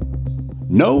presto,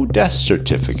 no death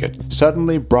certificate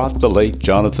suddenly brought the late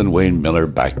Jonathan Wayne Miller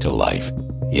back to life.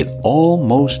 It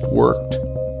almost worked.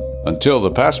 Until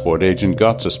the passport agent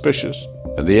got suspicious,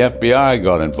 and the FBI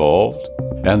got involved,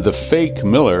 and the fake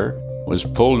Miller was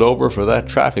pulled over for that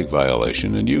traffic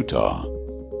violation in Utah.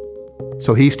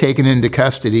 So he's taken into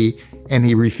custody, and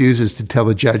he refuses to tell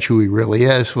the judge who he really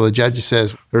is. Well, the judge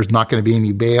says there's not going to be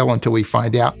any bail until we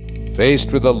find out.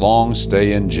 Faced with a long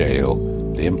stay in jail,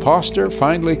 the imposter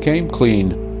finally came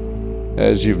clean.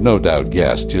 As you've no doubt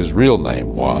guessed, his real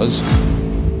name was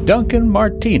Duncan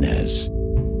Martinez,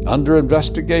 under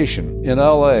investigation in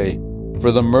L.A.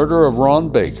 for the murder of Ron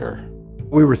Baker.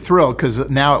 We were thrilled because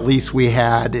now at least we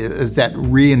had that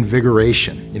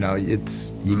reinvigoration. You know, you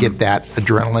get that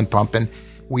adrenaline pumping.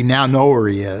 We now know where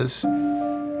he is.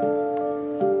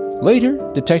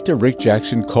 Later, Detective Rick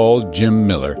Jackson called Jim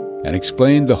Miller and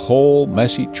explained the whole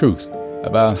messy truth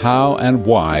about how and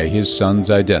why his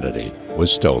son's identity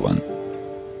was stolen.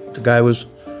 The guy was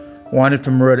wanted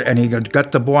for murder, and he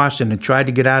got to Boston and tried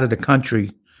to get out of the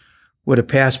country with a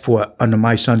passport under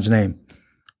my son's name.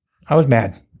 I was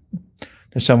mad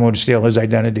that someone would steal his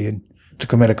identity and to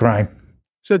commit a crime.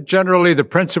 So generally the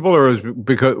principle, or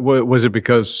was it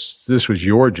because this was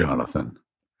your Jonathan?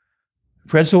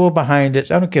 Principle behind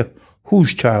it, I don't care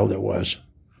whose child it was.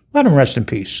 Let him rest in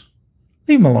peace.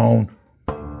 Leave him alone.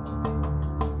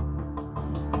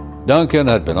 Duncan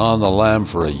had been on the lam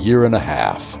for a year and a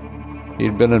half.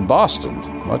 He'd been in Boston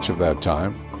much of that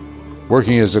time,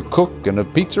 working as a cook in a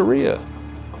pizzeria,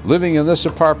 living in this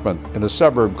apartment in a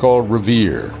suburb called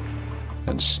Revere,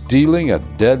 and stealing a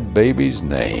dead baby's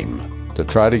name to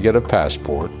try to get a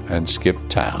passport and skip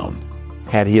town.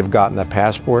 Had he have gotten a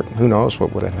passport, who knows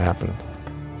what would have happened.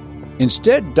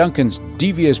 Instead, Duncan's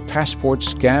devious passport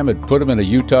scam had put him in a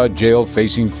Utah jail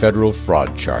facing federal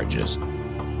fraud charges.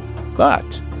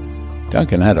 But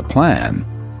Duncan had a plan.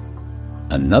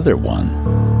 Another one.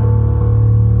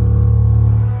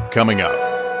 Coming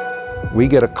up. We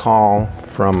get a call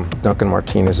from Duncan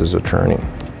Martinez's attorney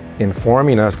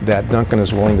informing us that Duncan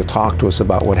is willing to talk to us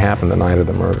about what happened the night of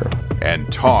the murder.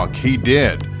 And talk he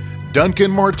did. Duncan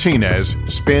Martinez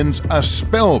spins a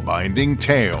spellbinding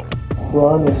tale.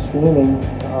 Ron was screaming,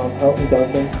 help me,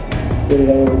 Duncan. What did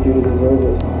I ever do to deserve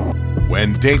this?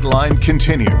 When Dateline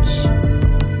continues.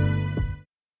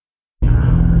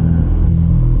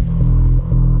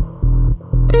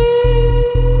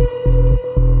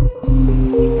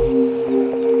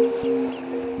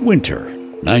 Winter,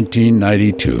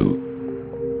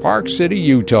 1992. Park City,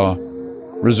 Utah.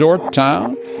 Resort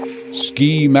town,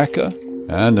 ski mecca,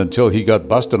 and until he got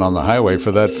busted on the highway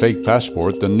for that fake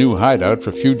passport, the new hideout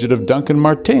for fugitive Duncan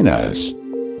Martinez,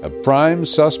 a prime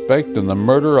suspect in the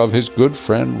murder of his good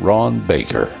friend Ron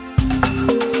Baker.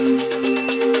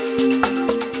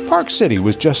 Park City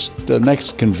was just the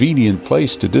next convenient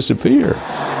place to disappear,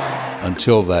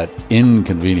 until that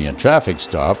inconvenient traffic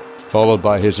stop, followed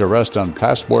by his arrest on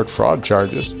passport fraud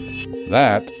charges.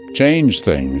 That changed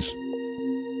things.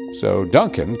 So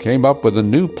Duncan came up with a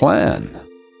new plan.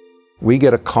 We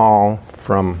get a call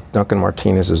from Duncan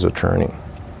Martinez's attorney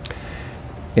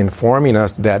informing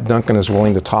us that Duncan is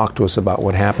willing to talk to us about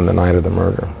what happened the night of the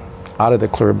murder, out of the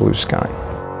clear blue sky.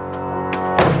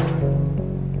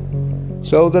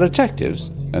 So the detectives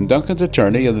and Duncan's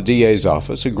attorney in the DA's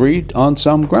office agreed on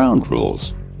some ground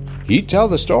rules. He'd tell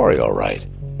the story all right,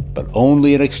 but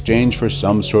only in exchange for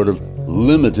some sort of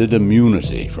limited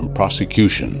immunity from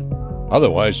prosecution.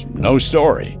 Otherwise, no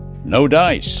story, no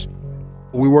dice.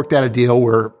 We worked out a deal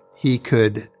where he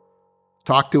could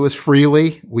talk to us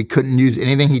freely. We couldn't use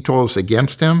anything he told us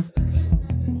against him.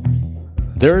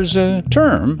 There's a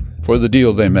term for the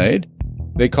deal they made.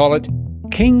 They call it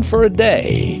king for a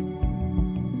day.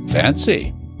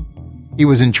 Fancy. He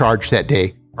was in charge that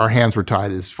day. Our hands were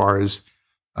tied as far as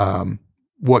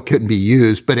what couldn't be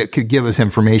used, but it could give us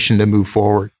information to move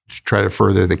forward to try to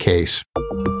further the case.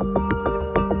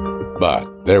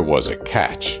 But there was a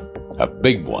catch, a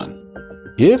big one.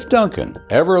 If Duncan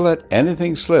ever let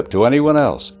anything slip to anyone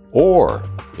else, or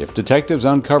if detectives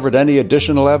uncovered any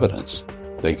additional evidence,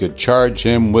 they could charge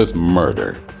him with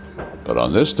murder. But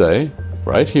on this day,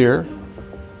 right here,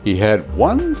 he had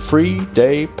one free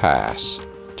day pass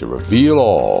to reveal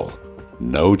all,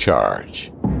 no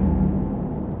charge.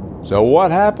 So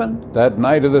what happened that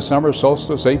night of the summer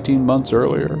solstice 18 months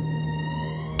earlier?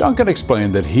 Duncan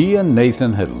explained that he and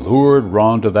Nathan had lured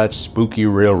Ron to that spooky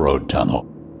railroad tunnel,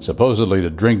 supposedly to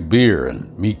drink beer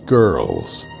and meet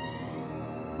girls.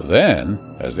 But then,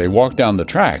 as they walked down the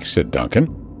tracks, said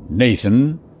Duncan,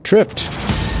 Nathan tripped.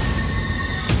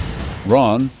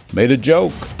 Ron made a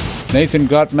joke. Nathan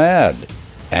got mad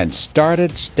and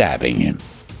started stabbing him.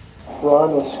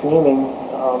 Ron was screaming,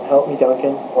 "Help me,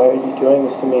 Duncan. Why are you doing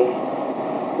this to me?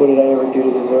 What did I ever do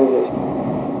to deserve this?"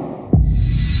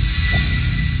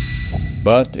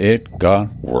 But it got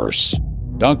worse.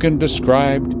 Duncan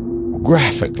described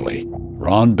graphically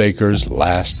Ron Baker's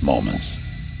last moments.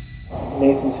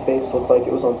 Nathan's face looked like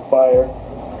it was on fire.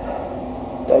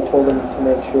 I told him to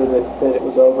make sure that it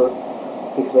was over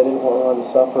because I didn't want Ron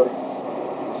to suffer.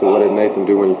 So what did Nathan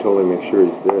do when you told him to make sure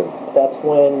he's dead? That's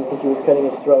when he was cutting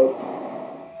his throat.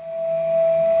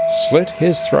 Slit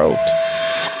his throat.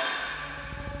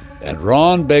 And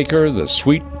Ron Baker, the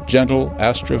sweet, gentle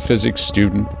astrophysics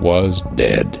student, was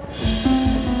dead.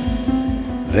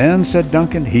 Then, said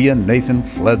Duncan, he and Nathan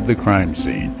fled the crime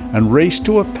scene and raced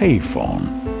to a payphone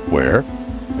where,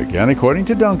 again according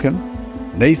to Duncan,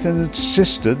 Nathan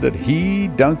insisted that he,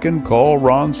 Duncan, call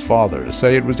Ron's father to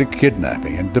say it was a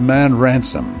kidnapping and demand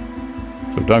ransom.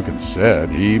 So Duncan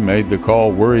said he made the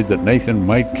call worried that Nathan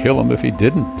might kill him if he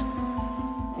didn't.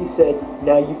 He said,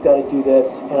 "Now you've got to do this."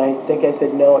 And I think I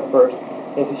said no at first.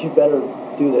 And he says, "You better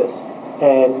do this."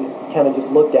 And kind of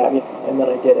just looked at me, and then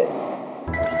I did it.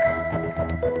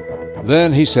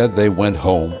 Then he said they went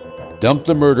home, dumped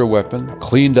the murder weapon,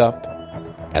 cleaned up,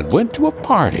 and went to a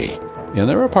party in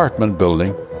their apartment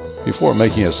building before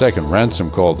making a second ransom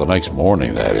call the next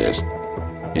morning, that is.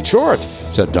 In short,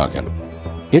 said Duncan,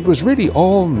 it was really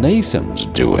all Nathan's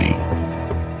doing.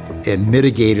 It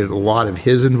mitigated a lot of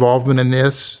his involvement in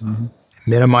this,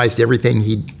 minimized everything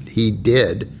he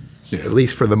did, at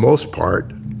least for the most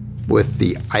part, with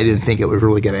the, I didn't think it was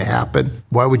really going to happen.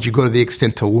 Why would you go to the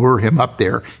extent to lure him up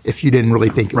there if you didn't really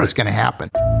think it was going to happen?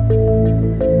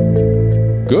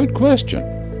 Good question.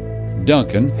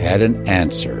 Duncan had an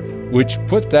answer, which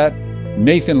put that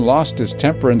Nathan lost his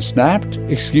temper and snapped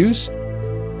excuse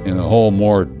in a whole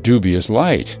more dubious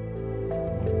light.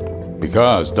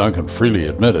 Because, Duncan freely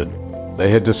admitted,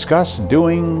 they had discussed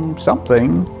doing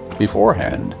something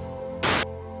beforehand.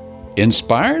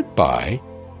 Inspired by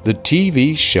the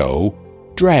TV show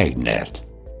Dragnet.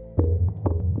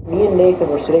 Me and Nathan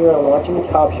were sitting around watching the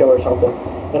Top Show or something,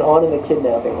 and On and the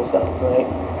Kidnapping was done, right?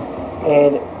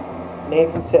 And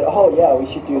Nathan said, "Oh yeah, we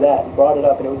should do that," and brought it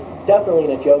up, and it was definitely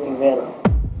in a joking manner.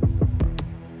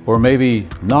 Or maybe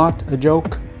not a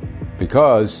joke,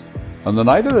 because on the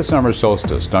night of the summer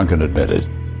solstice, Duncan admitted,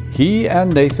 he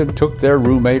and Nathan took their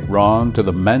roommate Ron to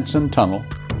the Manson Tunnel,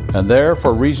 and there,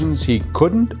 for reasons he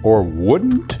couldn't or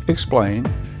wouldn't explain,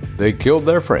 they killed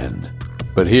their friend.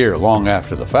 But here, long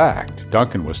after the fact,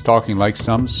 Duncan was talking like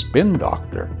some spin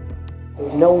doctor.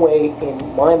 There's no way in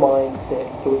my mind that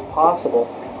it was possible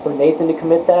for Nathan to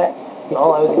commit that.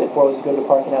 All I was in it for was to go to the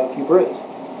park and have a few brews.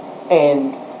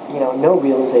 And, no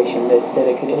realization that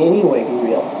it could in any way be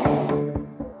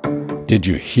real. Did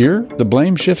you hear the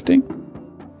blame shifting?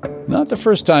 Not the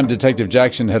first time Detective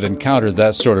Jackson had encountered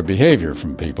that sort of behavior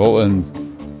from people, and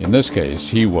in this case,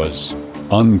 he was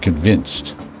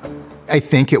unconvinced. I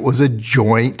think it was a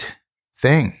joint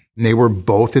thing. And they were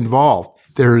both involved.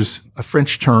 There's a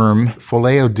French term,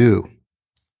 folie à deux,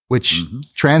 which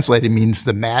translated means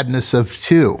the madness of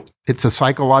two. It's a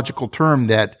psychological term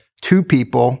that two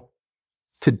people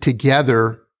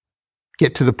together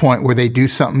get to the point where they do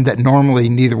something that normally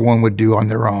neither one would do on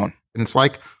their own. And it's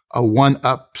like a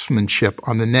one-upsmanship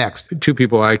on the next. Two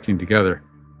people acting together.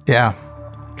 Yeah.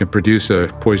 Can produce a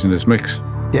poisonous mix.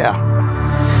 Yeah.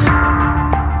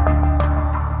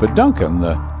 But Duncan,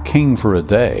 the king for a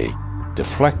day,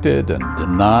 deflected and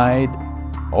denied,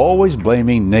 always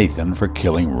blaming Nathan for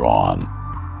killing Ron.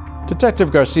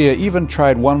 Detective Garcia even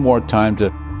tried one more time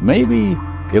to maybe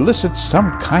elicit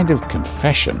some kind of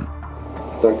confession.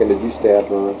 Duncan, did you stab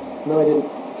Ron? No, I didn't.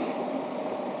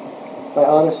 I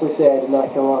honestly say I did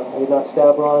not kill Ron. I did not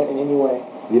stab Ron in any way.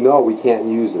 You know we can't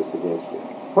use this against you.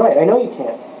 Right, I know you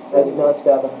can't. I did not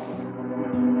stab him.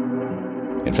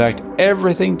 In fact,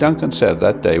 everything Duncan said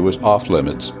that day was off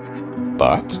limits.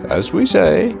 But, as we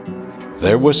say,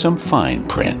 there was some fine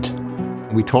print.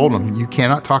 We told him, you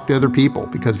cannot talk to other people,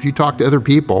 because if you talk to other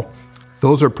people,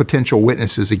 those are potential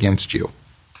witnesses against you.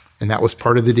 And that was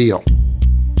part of the deal.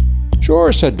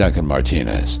 Sure, said Duncan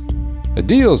Martinez. A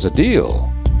deal's a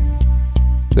deal.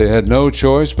 They had no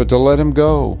choice but to let him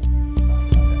go.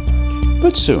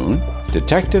 But soon,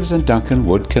 detectives and Duncan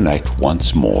would connect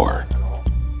once more,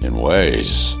 in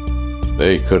ways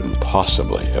they couldn't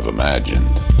possibly have imagined.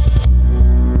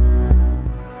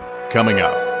 coming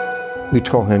up. We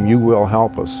told him, you will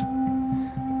help us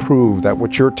prove that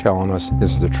what you're telling us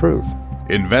is the truth.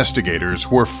 Investigators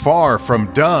were far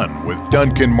from done with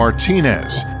Duncan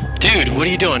Martinez. Dude, what are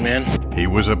you doing, man? He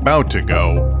was about to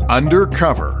go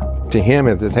undercover. To him,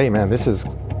 it's, hey, man, this is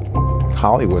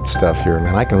Hollywood stuff here,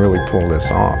 man. I can really pull this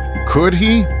off. Could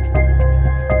he?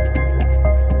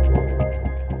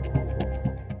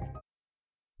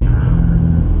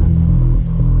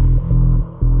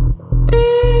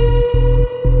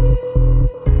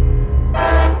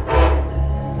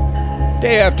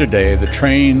 Day after day, the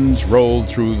trains rolled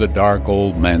through the dark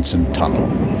old Manson tunnel,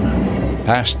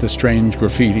 past the strange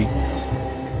graffiti,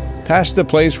 past the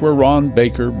place where Ron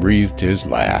Baker breathed his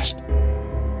last.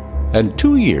 And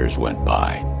 2 years went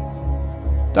by.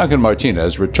 Duncan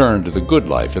Martinez returned to the good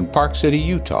life in Park City,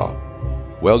 Utah.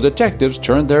 Well, detectives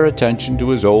turned their attention to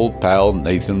his old pal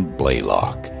Nathan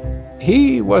Blaylock.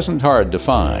 He wasn't hard to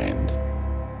find.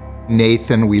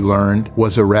 Nathan, we learned,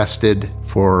 was arrested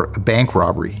for a bank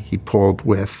robbery he pulled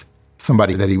with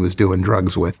somebody that he was doing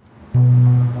drugs with.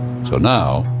 So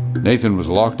now, Nathan was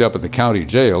locked up at the county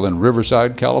jail in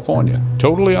Riverside, California,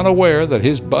 totally unaware that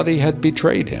his buddy had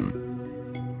betrayed him.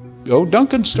 Oh,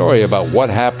 Duncan's story about what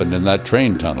happened in that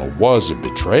train tunnel was a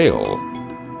betrayal.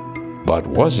 But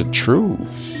was it true?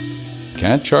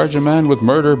 Can't charge a man with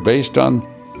murder based on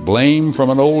blame from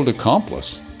an old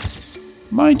accomplice.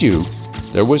 Mind you,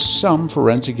 there was some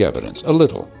forensic evidence, a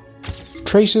little.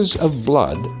 Traces of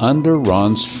blood under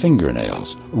Ron's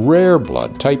fingernails. Rare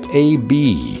blood, type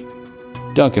AB.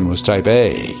 Duncan was type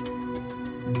A.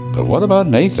 But what about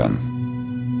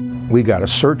Nathan? We got a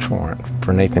search warrant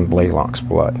for Nathan Blaylock's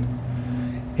blood.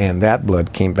 And that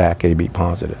blood came back AB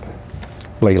positive.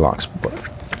 Blaylock's blood.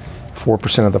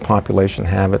 4% of the population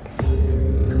have it.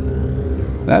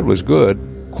 That was good,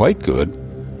 quite good,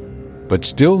 but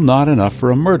still not enough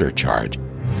for a murder charge.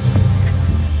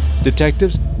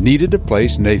 Detectives needed to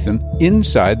place Nathan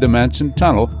inside the Manson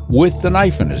tunnel with the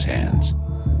knife in his hands.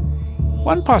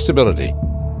 One possibility,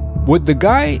 would the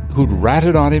guy who'd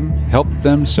ratted on him help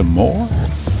them some more?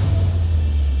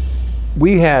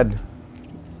 We had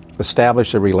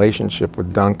established a relationship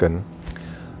with Duncan.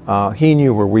 He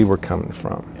knew where we were coming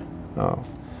from.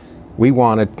 We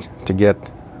wanted to get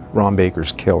Ron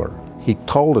Baker's killer. He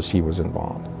told us he was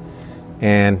involved.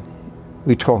 And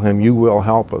we told him, you will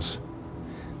help us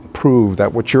prove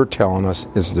that what you're telling us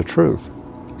is the truth.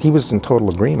 He was in total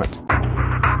agreement.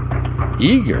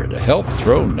 Eager to help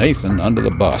throw Nathan under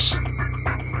the bus.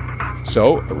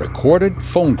 So a recorded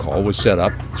phone call was set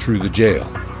up through the jail.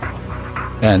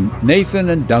 And Nathan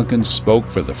and Duncan spoke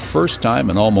for the first time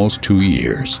in almost 2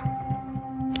 years.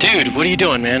 Dude, what are you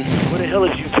doing, man? Where the hell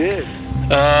have you been?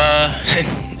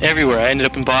 Everywhere. I ended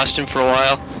up in Boston for a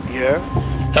while. Yeah?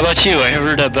 How about you? I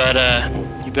heard about,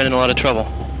 you've been in a lot of trouble.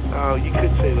 Oh, you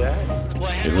could say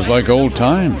that. It was like old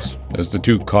times as the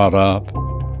two caught up.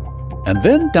 And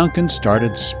then Duncan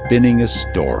started spinning a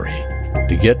story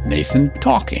to get Nathan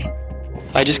talking.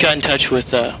 I just got in touch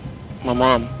with my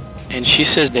mom, and she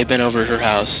says they've been over at her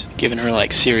house, giving her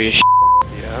like serious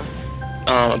Yeah?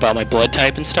 About my blood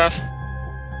type and stuff.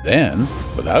 Then,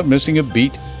 without missing a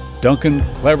beat, Duncan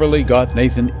cleverly got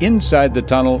Nathan inside the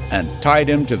tunnel and tied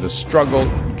him to the struggle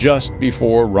just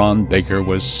before Ron Baker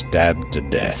was stabbed to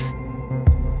death.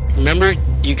 Remember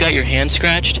you got your hand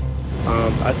scratched?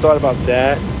 I thought about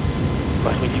that.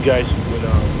 Like when you guys,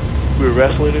 we were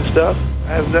wrestling and stuff.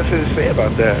 I have nothing to say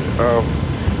about that.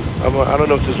 I don't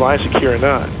know if this line's secure or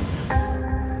not.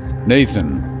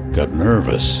 Nathan got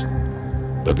nervous.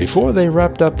 But before they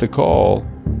wrapped up the call,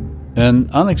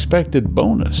 an unexpected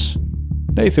bonus.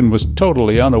 Nathan was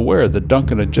totally unaware that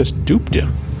Duncan had just duped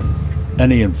him,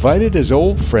 and he invited his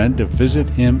old friend to visit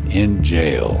him in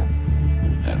jail.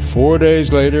 And 4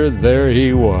 days later, there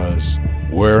he was,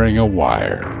 wearing a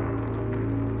wire.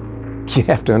 You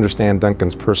have to understand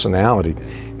Duncan's personality.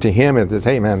 To him, it's,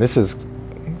 hey man, this is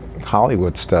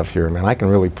Hollywood stuff here, man. I can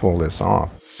really pull this off.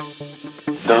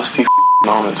 Those few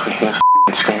moments when he was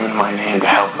screaming my name to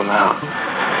help him out.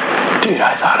 Dude,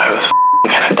 I thought I was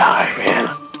gonna die,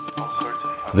 man.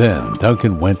 Then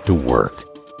Duncan went to work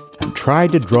and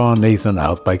tried to draw Nathan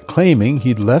out by claiming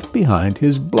he'd left behind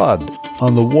his blood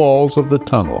on the walls of the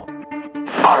tunnel.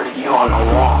 Part of you on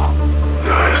the wall.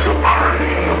 There's no part of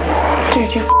me on the wall.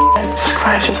 Dude, you had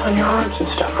scratches on your arms and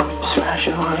stuff from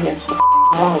smashing on against the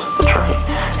walls of the train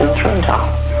in the train tunnel.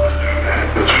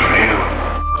 It's from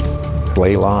you.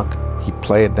 Blaylock, he'd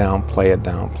play it down, play it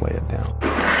down, play it down.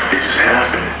 It just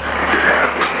happened.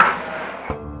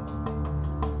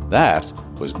 That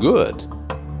was good.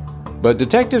 But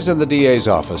detectives in the DA's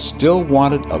office still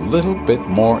wanted a little bit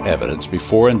more evidence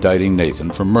before indicting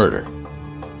Nathan for murder.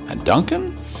 And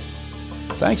Duncan?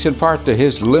 Thanks in part to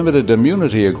his limited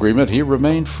immunity agreement, he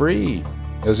remained free,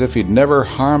 as if he'd never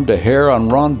harmed a hair on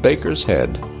Ron Baker's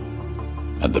head.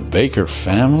 And the Baker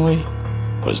family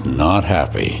was not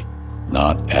happy.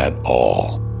 Not at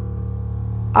all.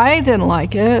 I didn't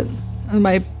like it.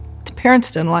 My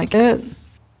parents didn't like it.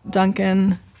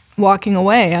 Duncan walking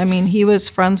away. I mean, he was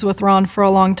friends with Ron for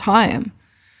a long time.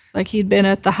 Like, he'd been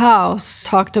at the house,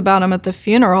 talked about him at the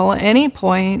funeral. At any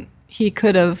point, he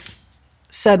could have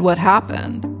said what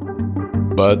happened.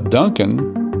 But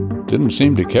Duncan didn't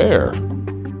seem to care.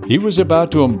 He was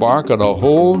about to embark on a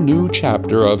whole new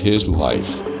chapter of his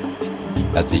life.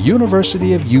 At the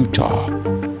University of Utah,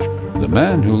 the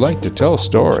man who liked to tell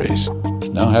stories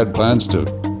now had plans to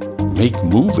make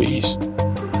movies.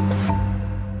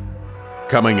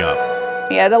 Coming up.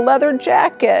 He had a leather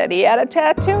jacket, he had a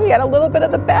tattoo, he had a little bit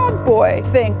of the bad boy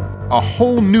thing. A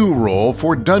whole new role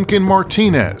for Duncan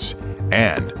Martinez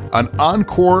and an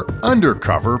encore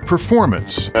undercover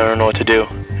performance. I don't know what to do,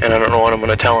 and I don't know what I'm going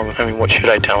to tell him. I mean, what should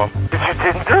I tell him? But you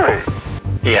didn't do it.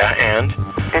 Yeah, and?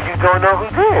 And you don't know who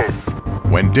did.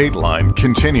 When Dateline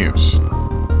continues.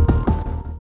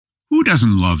 Who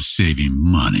doesn't love saving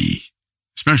money,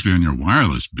 especially on your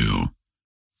wireless bill?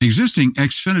 Existing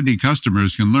Xfinity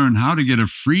customers can learn how to get a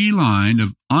free line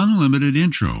of unlimited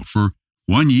intro for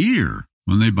 1 year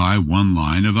when they buy one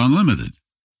line of unlimited.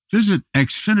 Visit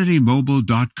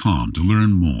xfinitymobile.com to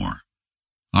learn more.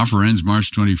 Offer ends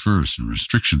March 21st and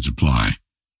restrictions apply.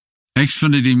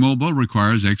 Xfinity Mobile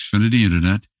requires Xfinity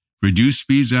Internet. Reduced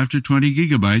speeds after 20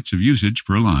 gigabytes of usage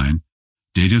per line.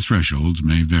 Data thresholds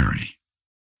may vary.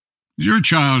 Is your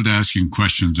child asking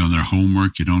questions on their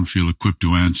homework you don't feel equipped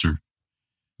to answer?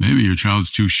 Maybe your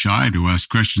child's too shy to ask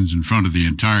questions in front of the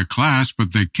entire class,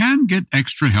 but they can get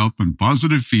extra help and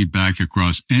positive feedback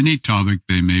across any topic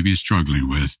they may be struggling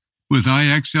with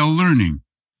IXL Learning.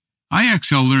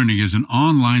 IXL Learning is an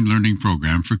online learning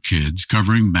program for kids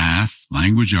covering math,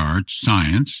 language arts,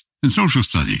 science, and social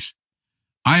studies.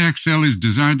 IXL is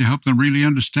designed to help them really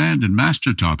understand and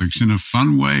master topics in a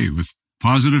fun way with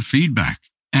positive feedback.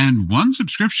 And one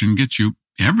subscription gets you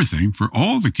everything for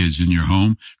all the kids in your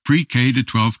home, pre-K to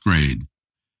 12th grade.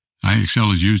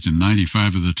 IXL is used in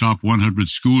 95 of the top 100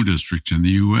 school districts in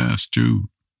the U.S., too.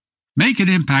 Make an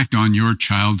impact on your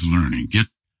child's learning. Get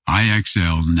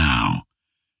IXL now.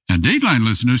 And Dateline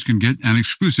listeners can get an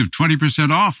exclusive 20%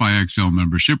 off IXL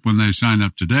membership when they sign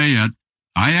up today at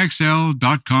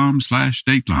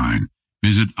IXL.com/Dateline.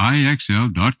 Visit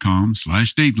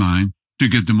IXL.com/Dateline to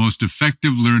get the most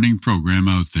effective learning program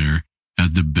out there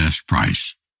at the best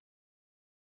price.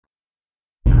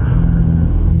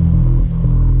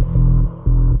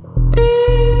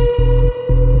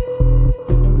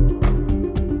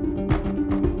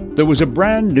 There was a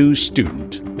brand new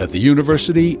student at the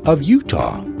University of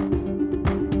Utah.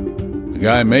 A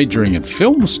guy majoring in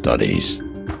film studies,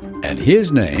 and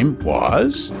his name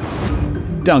was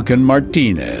Duncan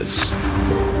Martinez.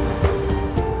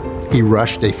 He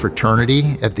rushed a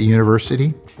fraternity at the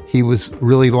university. He was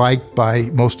really liked by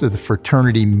most of the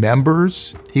fraternity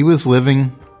members. He was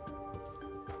living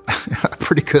a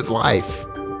pretty good life.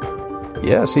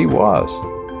 Yes, he was.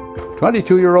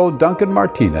 22-year-old Duncan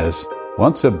Martinez,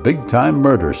 once a big-time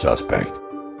murder suspect,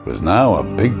 was now a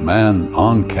big man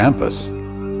on campus.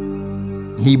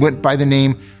 He went by the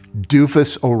name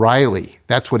Doofus O'Reilly.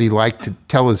 That's what he liked to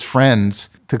tell his friends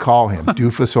to call him,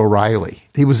 Doofus O'Reilly.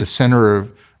 He was a center of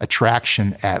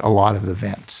attraction at a lot of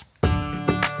events.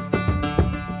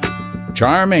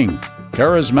 Charming,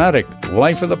 charismatic,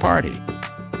 life of the party.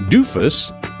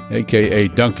 Doofus, a.k.a.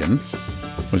 Duncan,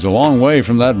 was a long way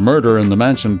from that murder in the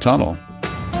Manson Tunnel.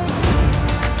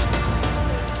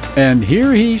 And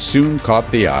here he soon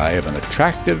caught the eye of an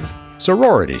attractive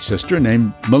sorority sister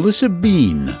named Melissa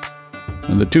Bean,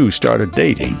 and the two started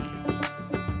dating.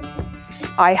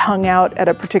 I hung out at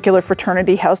a particular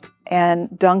fraternity house,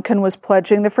 and Duncan was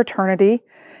pledging the fraternity.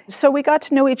 So we got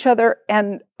to know each other,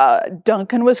 and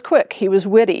Duncan was quick. He was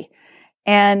witty,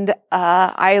 and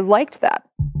I liked that.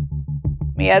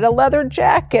 He had a leather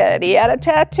jacket. He had a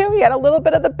tattoo. He had a little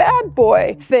bit of the bad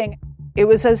boy thing. It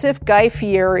was as if Guy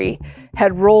Fieri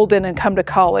had rolled in and come to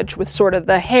college with sort of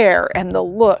the hair and the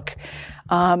look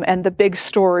and the big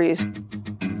stories.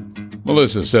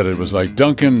 Melissa said it was like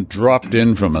Duncan dropped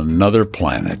in from another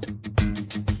planet.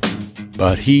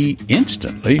 But he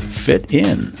instantly fit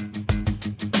in.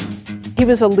 He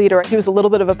was a leader. He was a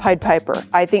little bit of a Pied Piper.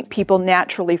 I think people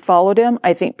naturally followed him.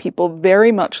 I think people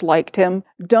very much liked him.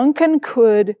 Duncan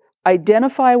could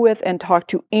identify with and talk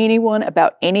to anyone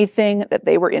about anything that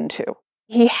they were into.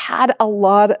 He had a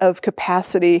lot of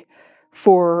capacity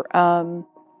for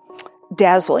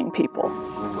dazzling people.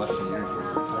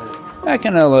 Back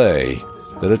in L.A.,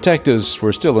 the detectives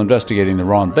were still investigating the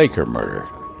Ron Baker murder,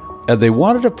 and they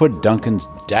wanted to put Duncan's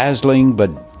dazzling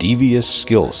but devious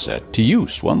skill set to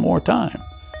use one more time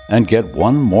and get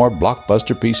one more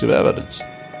blockbuster piece of evidence.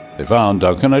 They found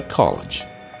Duncan at college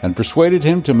and persuaded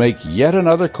him to make yet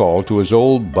another call to his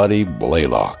old buddy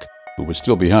Blaylock, who was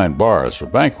still behind bars for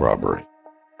bank robbery.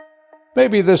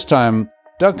 Maybe this time,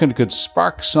 Duncan could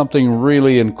spark something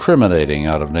really incriminating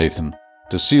out of Nathan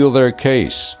to seal their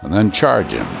case and then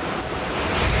charge him.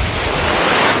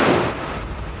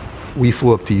 We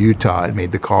flew up to Utah and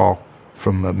made the call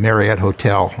from the Marriott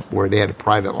Hotel where they had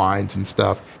private lines and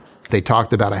stuff. They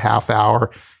talked about a half hour,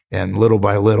 and little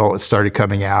by little it started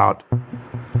coming out.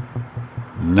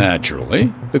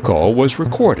 Naturally, the call was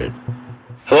recorded.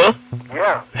 Hello?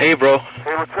 Yeah. Hey, bro.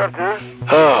 Hey, what's up, dude?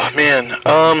 Oh, man.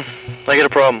 I got a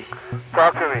problem.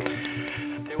 Talk to me.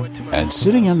 And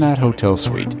sitting in that hotel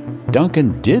suite,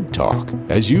 Duncan did talk,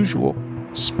 as usual,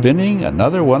 spinning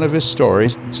another one of his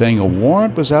stories, saying a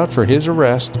warrant was out for his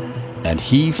arrest, and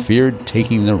he feared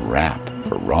taking the rap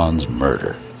for Ron's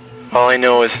murder. All I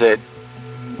know is that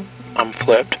I'm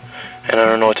flipped, and I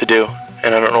don't know what to do,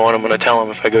 and I don't know what I'm going to tell him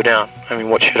if I go down. I mean,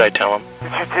 what should I tell him?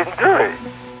 But you didn't do it.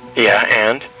 Yeah,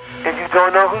 and? And you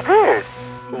don't know who did.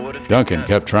 Duncan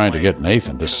kept trying to get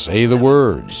Nathan to say the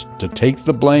words, to take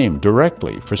the blame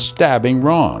directly for stabbing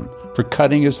Ron, for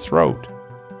cutting his throat.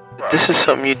 This is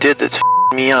something you did that's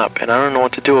me up, and I don't know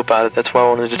what to do about it. That's why I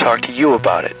wanted to talk to you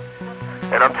about it.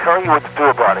 And I'm telling you what to do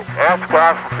about it. Ask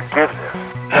God for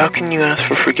forgiveness. How can you ask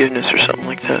for forgiveness or something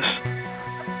like this?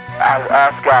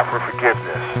 Ask God for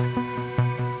forgiveness.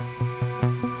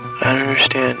 I don't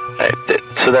understand.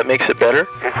 So that makes it better?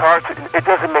 It's hard to, it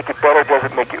doesn't make it better, it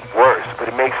doesn't make it worse, but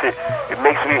it makes me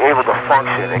able to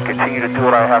function and continue to do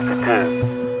what I have to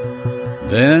do.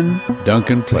 Then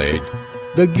Duncan played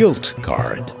the guilt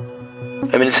card.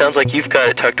 I mean, it sounds like you've got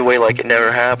it tucked away like it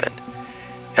never happened.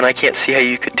 And I can't see how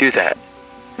you could do that.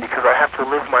 Because I have to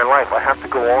live my life. I have to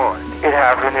go on. It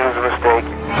happened. It was a mistake.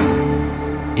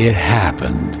 It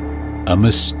happened. A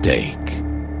mistake.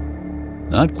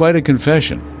 Not quite a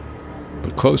confession,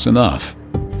 but close enough.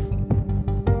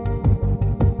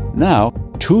 Now,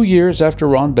 2 years after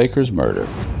Ron Baker's murder,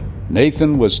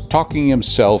 Nathan was talking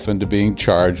himself into being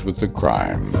charged with the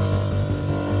crime.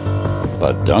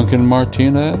 But Duncan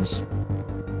Martinez?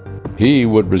 He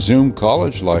would resume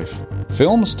college life,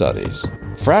 film studies,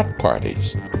 frat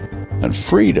parties, and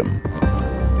freedom.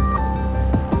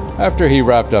 After he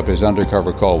wrapped up his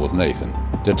undercover call with Nathan,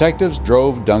 detectives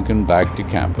drove Duncan back to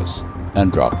campus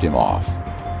and dropped him off.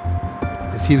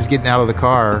 As he was getting out of the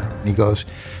car, he goes,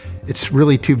 "It's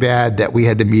really too bad that we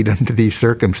had to meet under these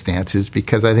circumstances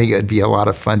because I think it'd be a lot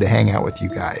of fun to hang out with you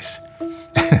guys."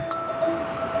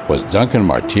 Was Duncan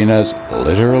Martinez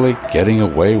literally getting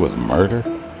away with murder?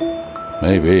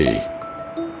 Maybe.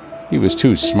 He was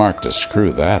too smart to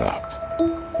screw that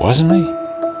up, wasn't he?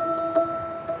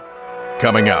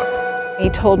 Coming up, He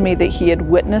told me that he had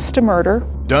witnessed a murder.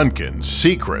 Duncan's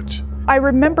secret. I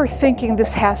remember thinking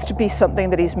this has to be something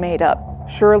that he's made up.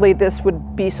 Surely this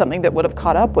would be something that would have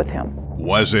caught up with him.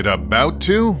 Was it about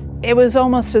to? It was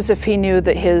almost as if he knew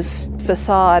that his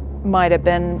facade might have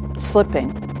been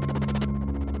slipping.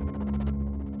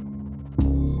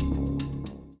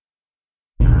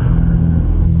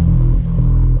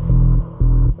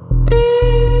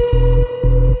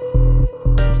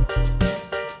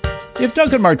 If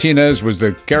Duncan Martinez was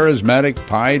the charismatic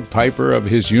Pied Piper of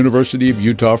his University of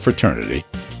Utah fraternity,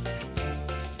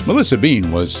 Melissa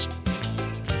Bean was,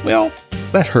 well,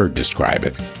 let her describe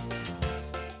it.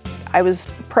 I was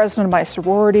president of my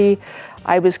sorority.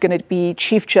 I was going to be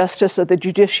Chief Justice of the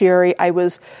Judiciary. I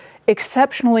was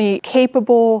exceptionally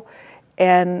capable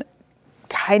and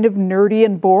kind of nerdy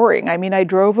and boring. I mean, I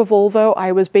drove a Volvo.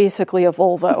 I was basically a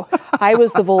Volvo. I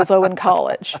was the Volvo in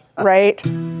college, right?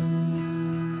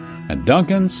 And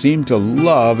Duncan seemed to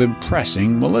love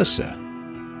impressing Melissa.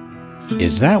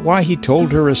 Is that why he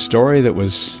told her a story that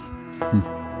was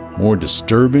more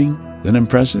disturbing than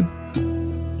impressive?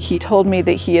 He told me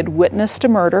that he had witnessed a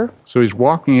murder. So he's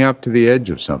walking up to the edge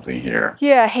of something here.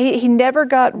 Yeah, he never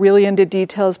got really into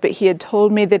details, but he had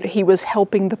told me that he was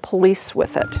helping the police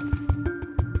with it.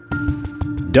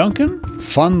 Duncan,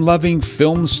 fun-loving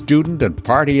film student and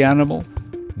party animal,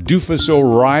 doofus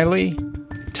O'Reilly,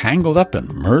 tangled up in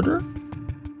murder?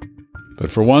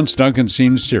 But for once, Duncan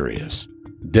seemed serious,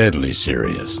 deadly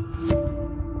serious.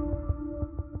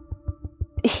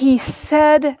 He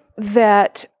said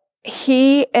that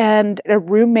he and a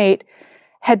roommate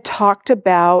had talked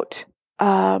about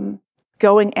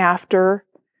going after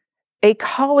a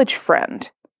college friend,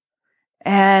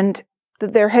 and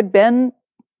that there had been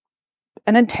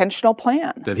an intentional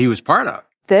plan. That he was part of.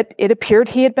 That it appeared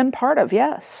he had been part of,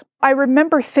 yes. I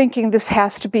remember thinking this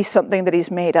has to be something that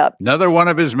he's made up. Another one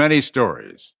of his many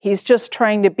stories. He's just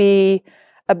trying to be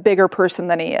a bigger person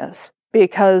than he is,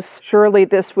 because surely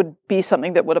this would be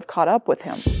something that would have caught up with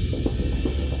him.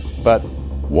 But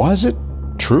was it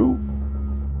true?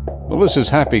 Melissa's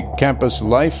happy campus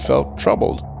life felt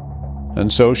troubled,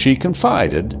 and so she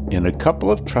confided in a couple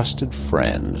of trusted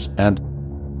friends, and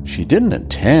she didn't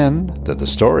intend that the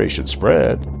story should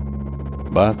spread,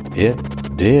 but it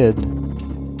did.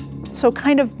 So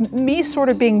kind of me sort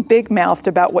of being big-mouthed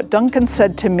about what Duncan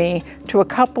said to me to a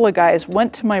couple of guys,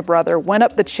 went to my brother, went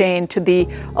up the chain to the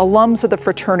alums of the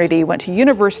fraternity, went to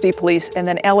University Police and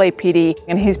then LAPD,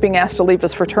 and he's being asked to leave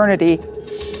his fraternity.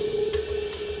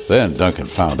 Then Duncan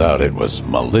found out it was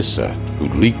Melissa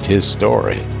who'd leaked his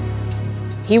story.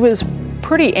 He was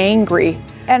pretty angry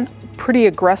and pretty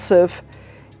aggressive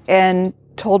and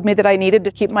told me that I needed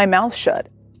to keep my mouth shut.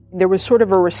 There was sort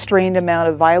of a restrained amount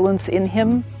of violence in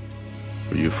him.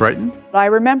 Were you frightened? I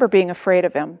remember being afraid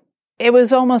of him. It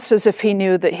was almost as if he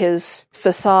knew that his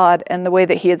facade and the way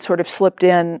that he had sort of slipped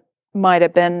in might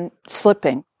have been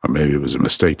slipping. Or maybe it was a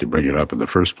mistake to bring it up in the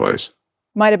first place.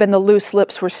 Might have been the loose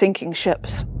lips were sinking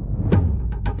ships.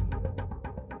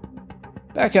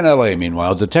 Back in L.A.,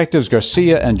 meanwhile, detectives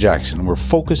Garcia and Jackson were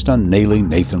focused on nailing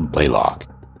Nathan Blaylock.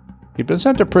 He'd been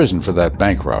sent to prison for that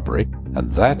bank robbery,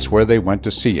 and that's where they went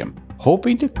to see him,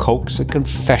 hoping to coax a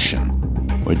confession,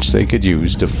 which they could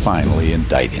use to finally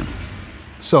indict him.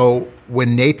 So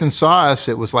when Nathan saw us,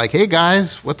 it was like, hey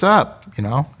guys, what's up?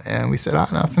 And we said,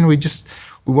 nothing. We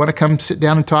want to come sit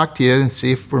down and talk to you and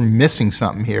see if we're missing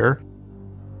something here.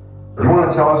 You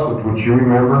want to tell us what you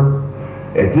remember?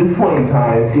 At this point in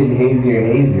time, it's getting hazier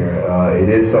and hazier. It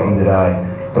is something that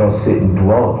I don't sit and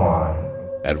dwell upon.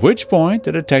 At which point,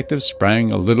 the detectives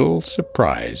sprang a little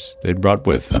surprise they'd brought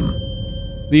with them.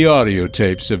 The audio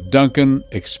tapes of Duncan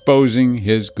exposing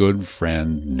his good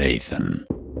friend Nathan.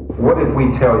 What if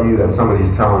we tell you that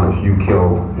somebody's telling us you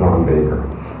killed Ron Baker?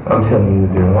 I'm telling you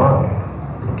that they're lying.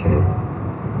 Okay.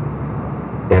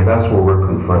 And that's what we're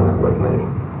confronted with,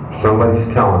 Nathan.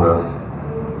 Somebody's telling us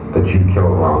that you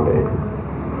killed Ron Baker.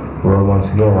 Well, once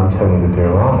again, I'm telling you that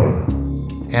they're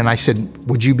lying. And I said,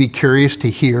 would you be curious to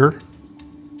hear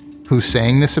who's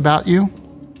saying this about you?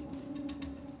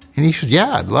 And he said,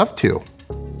 yeah, I'd love to.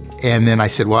 And then I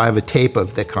said, well, I have a tape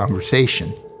of the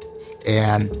conversation.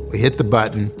 And we hit the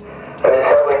button. But it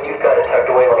sounds like you've got it tucked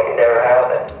away like it never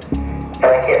happened. And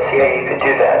I can't see how you could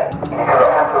do that. Because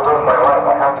I have to live my life.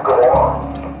 I have to go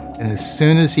on. And as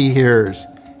soon as he hears,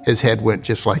 his head went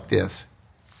just like this.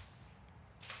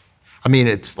 I mean,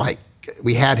 it's like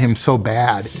we had him so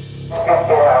bad.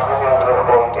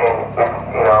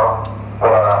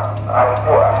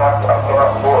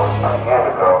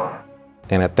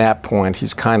 And at that point,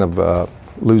 he's kind of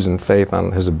losing faith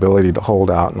on his ability to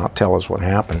hold out and not tell us what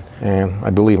happened. And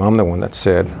I believe I'm the one that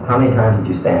said, how many times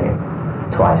did you stab him?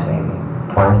 Twice,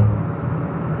 maybe. Twice?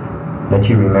 That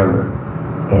you remember?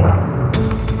 Yeah.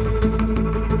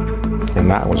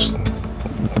 And that was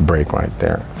the break right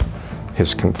there.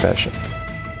 His confession.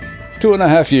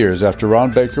 2.5 years after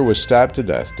Ron Baker was stabbed to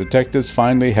death, detectives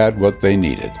finally had what they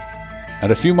needed.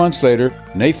 And a few months later,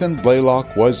 Nathan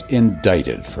Blaylock was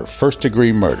indicted for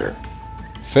first-degree murder.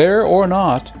 Fair or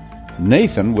not,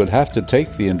 Nathan would have to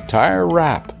take the entire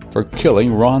rap for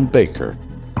killing Ron Baker.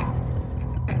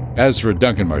 As for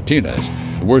Duncan Martinez,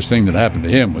 the worst thing that happened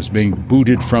to him was being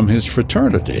booted from his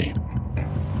fraternity.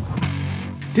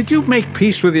 Did you make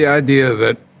peace with the idea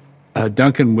that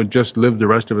Duncan would just live the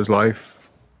rest of his life?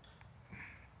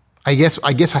 I guess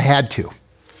I had to.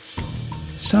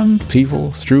 Some people,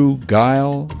 through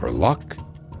guile or luck,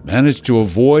 managed to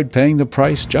avoid paying the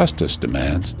price justice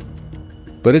demands.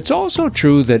 But it's also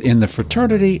true that in the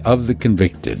fraternity of the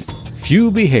convicted, few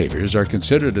behaviors are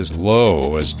considered as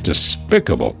low, as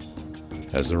despicable,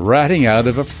 as the ratting out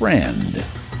of a friend.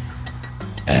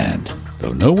 And,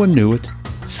 though no one knew it,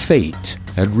 fate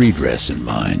had redress in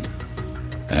mind.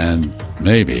 And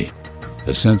maybe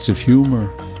a sense of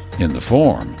humor in the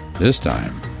form, this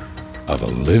time, of a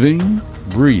living,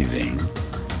 breathing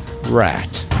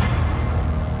rat.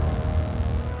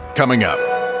 Coming up.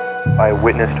 I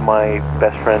witnessed my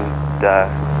best friend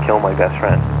kill my best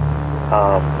friend,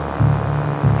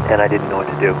 and I didn't know what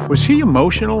to do. Was he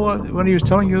emotional when he was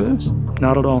telling you this?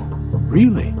 Not at all.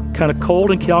 Really? Kind of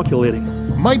cold and calculating.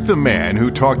 Might the man who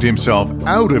talked himself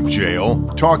out of jail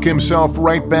talk himself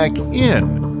right back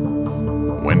in?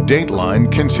 When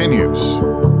Dateline continues.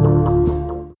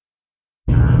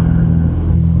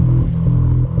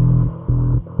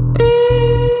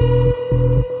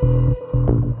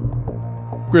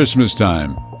 Christmas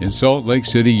time in Salt Lake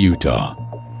City, Utah.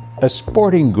 A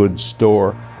sporting goods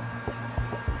store.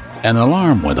 An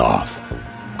alarm went off.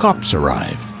 Cops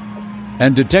arrived.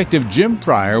 And Detective Jim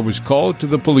Pryor was called to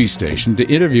the police station to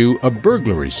interview a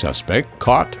burglary suspect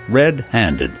caught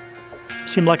red-handed.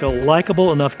 Seemed like a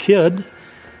likable enough kid.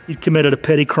 He'd committed a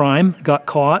petty crime, got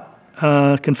caught,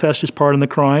 confessed his part in the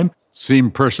crime.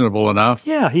 Seemed personable enough.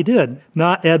 Yeah, he did.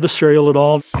 Not adversarial at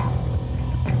all.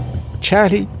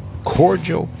 Chatty,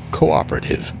 cordial,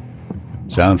 cooperative.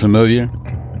 Sound familiar?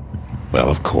 Well,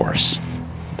 of course.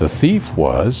 The thief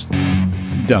was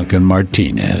Duncan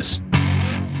Martinez.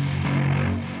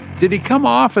 Did he come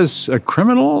off as a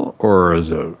criminal or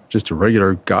as just a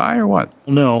regular guy or what?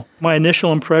 No. My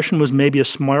initial impression was maybe a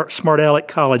smart aleck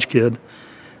college kid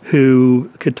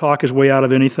who could talk his way out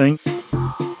of anything.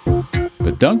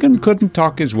 But Duncan couldn't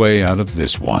talk his way out of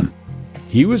this one.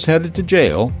 He was headed to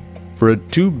jail for a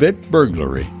 2-bit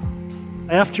burglary.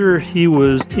 After he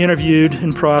was interviewed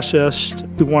and processed,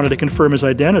 we wanted to confirm his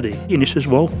identity. And he says,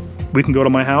 well, we can go to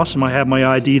my house and I have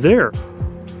my ID there.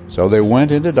 So they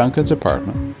went into Duncan's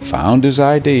apartment, found his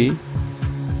ID,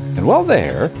 and while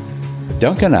there,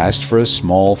 Duncan asked for a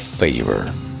small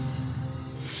favor.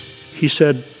 He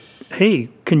said, hey,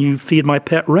 can you feed my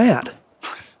pet rat?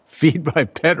 Feed my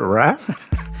pet rat?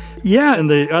 Yeah, and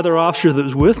the other officer that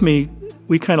was with me,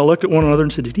 we kind of looked at one another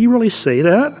and said, did he really say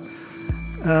that?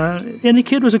 And the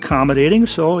kid was accommodating,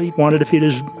 so he wanted to feed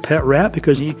his pet rat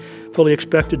because he fully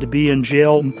expected to be in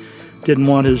jail and didn't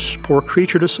want his poor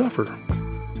creature to suffer.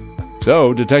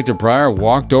 So Detective Pryor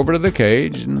walked over to the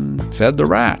cage and fed the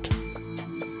rat.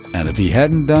 And if he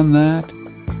hadn't done that,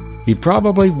 he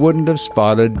probably wouldn't have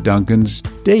spotted Duncan's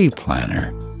day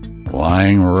planner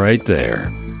lying right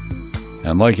there.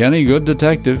 And like any good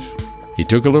detective, he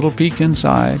took a little peek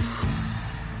inside.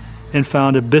 And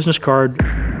found a business card.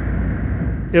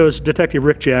 It was Detective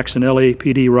Rick Jackson,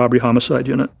 LAPD Robbery Homicide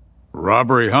Unit.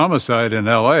 Robbery homicide in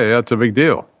L.A., that's a big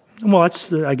deal. Well,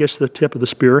 that's, I guess, the tip of the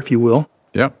spear, if you will.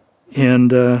 Yep.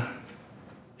 And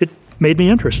it made me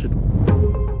interested.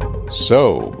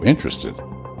 So interested,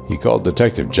 he called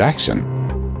Detective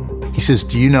Jackson. He says,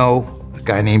 do you know a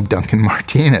guy named Duncan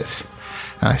Martinez?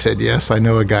 And I said, yes, I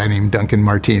know a guy named Duncan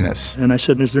Martinez. And I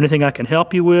said, is there anything I can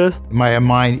help you with? My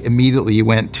mind immediately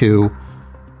went to,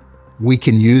 we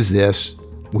can use this.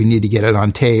 We need to get it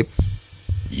on tape.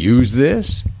 Use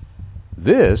this?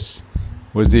 This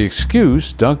was the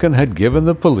excuse Duncan had given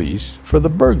the police for the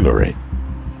burglary.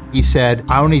 He said,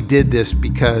 I only did this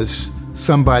because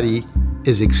somebody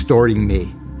is extorting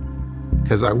me.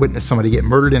 Because I witnessed somebody get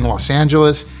murdered in Los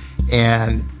Angeles,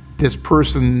 and this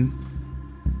person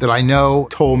that I know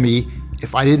told me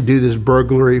if I didn't do this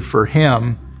burglary for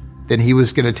him, then he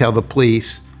was going to tell the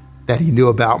police that he knew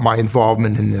about my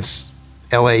involvement in this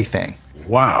LA thing.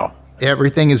 Wow.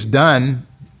 Everything is done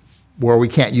where we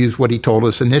can't use what he told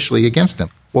us initially against him.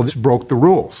 Well, this broke the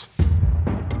rules.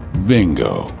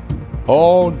 Bingo.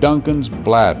 All Duncan's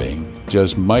blabbing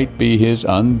just might be his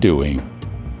undoing.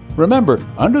 Remember,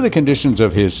 under the conditions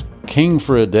of his king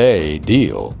for a day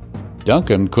deal,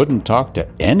 Duncan couldn't talk to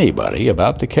anybody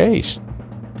about the case.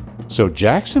 So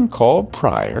Jackson called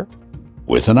Pryor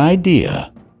with an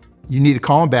idea. You need to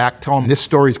call him back, tell him this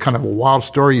story is kind of a wild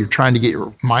story. You're trying to get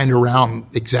your mind around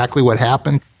exactly what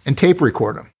happened, and tape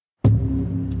record him.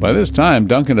 By this time,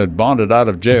 Duncan had bonded out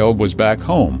of jail, was back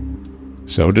home.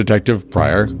 So Detective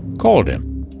Pryor called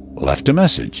him, left a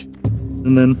message.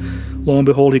 And then, lo and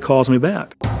behold, he calls me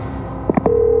back.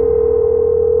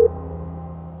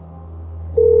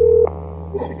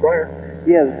 This is Pryor.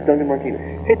 Yeah, this is Duncan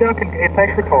Martinez. Hey, Duncan. Hey,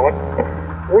 thanks for calling.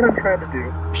 What I'm trying to do...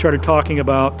 He started talking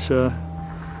about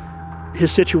his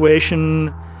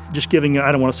situation, just giving,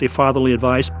 I don't want to say fatherly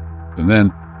advice. And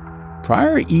then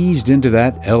Pryor eased into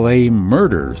that L.A.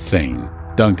 murder thing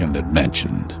Duncan had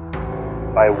mentioned.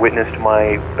 I witnessed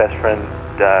my best friend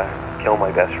kill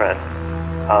my best friend,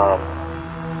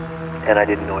 and I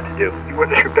didn't know what to do. You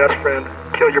witnessed your best friend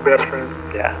kill your best friend?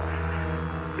 Yeah.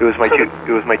 It was my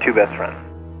two best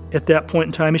friends. At that point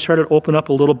in time, he started to open up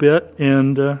a little bit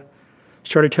and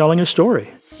started telling his story.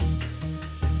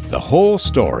 The whole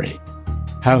story.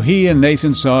 How he and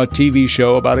Nathan saw a TV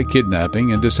show about a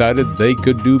kidnapping and decided they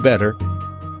could do better.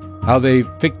 How they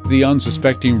picked the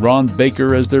unsuspecting Ron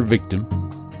Baker as their victim,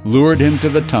 lured him to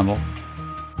the tunnel,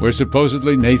 where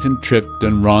supposedly Nathan tripped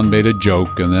and Ron made a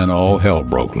joke, and then all hell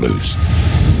broke loose.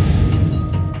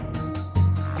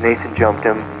 Nathan jumped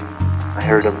him. I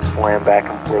heard him slam back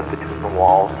and forth between the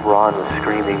walls. Ron was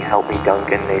screaming, "Help me,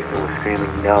 Duncan." Nathan was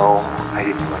screaming, "No." I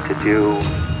didn't know what to do.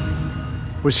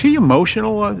 Was he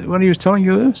emotional when he was telling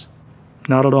you this?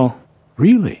 Not at all.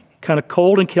 Really? kind of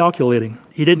cold and calculating.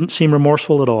 He didn't seem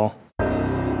remorseful at all.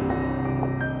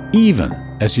 Even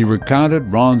as he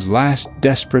recounted Ron's last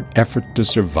desperate effort to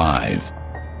survive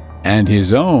and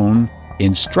his own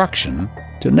instruction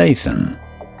to Nathan.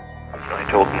 I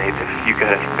told Nathan, you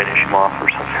gotta finish him off or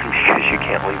something because you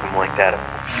can't leave him like that.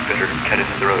 You better cut his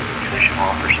throat and finish him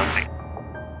off or something.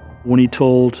 When he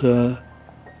told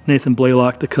Nathan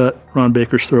Blaylock to cut Ron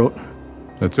Baker's throat.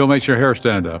 That still makes your hair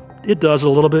stand up. It does a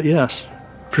little bit, yes,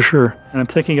 for sure. And I'm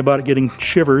thinking about it getting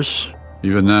shivers.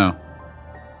 Even now?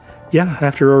 Yeah,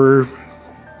 after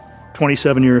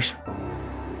 27 years.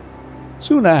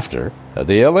 Soon after, at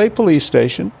the LA police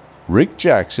station, Rick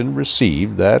Jackson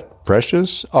received that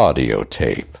precious audio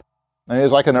tape. It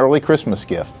was like an early Christmas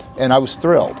gift, and I was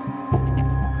thrilled.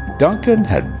 Duncan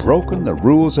had broken the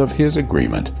rules of his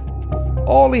agreement.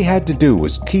 All he had to do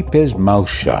was keep his mouth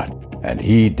shut, and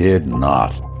he did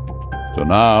not. So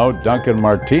now Duncan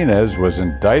Martinez was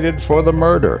indicted for the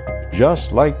murder,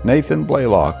 just like Nathan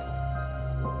Blaylock.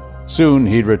 Soon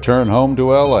he'd return home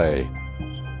to L.A.,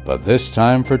 but this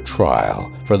time for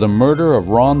trial for the murder of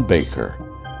Ron Baker.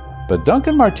 But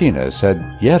Duncan Martinez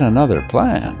had yet another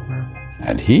plan,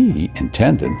 and he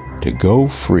intended to go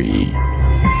free.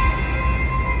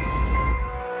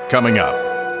 Coming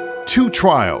up, 2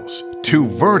 trials, 2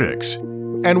 verdicts,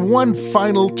 and one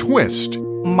final twist.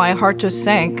 My heart just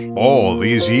sank. All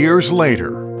these years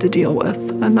later. To deal with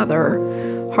another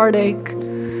heartache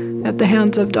at the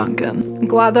hands of Duncan. I'm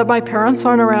glad that my parents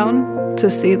aren't around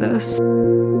to see this.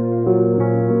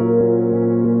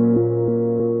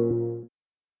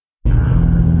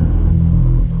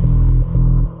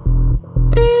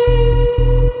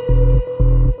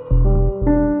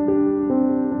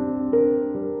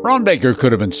 Ron Baker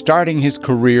could have been starting his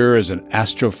career as an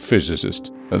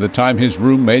astrophysicist by the time his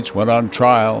roommates went on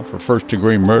trial for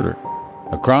first-degree murder,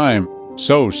 a crime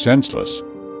so senseless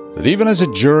that even as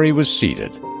a jury was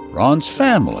seated, Ron's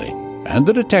family and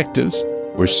the detectives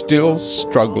were still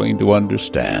struggling to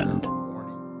understand.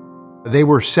 They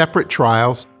were separate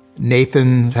trials.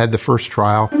 Nathan had the first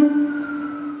trial.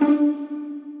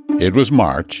 It was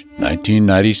March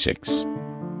 1996.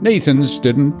 Nathan's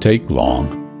didn't take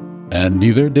long, and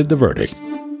neither did the verdict.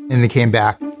 And they came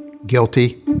back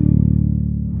guilty.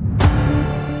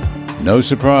 No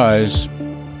surprise,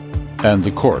 and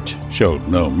the court showed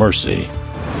no mercy.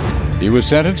 He was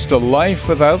sentenced to life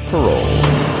without parole.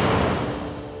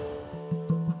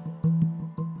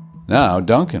 Now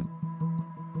Duncan.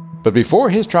 But before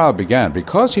his trial began,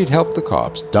 because he'd helped the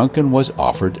cops, Duncan was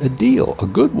offered a deal, a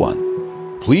good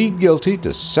one. Plead guilty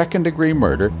to second-degree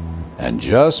murder and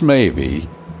just maybe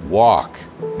walk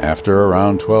after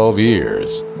around 12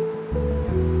 years.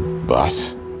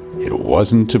 But it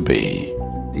wasn't to be.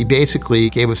 He basically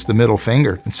gave us the middle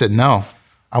finger and said, no,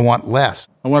 I want less.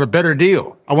 I want a better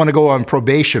deal. I want to go on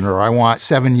probation, or I want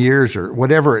 7 years, or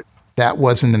whatever. That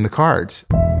wasn't in the cards.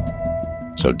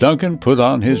 So Duncan put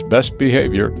on his best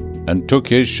behavior and took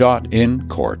his shot in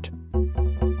court.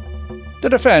 The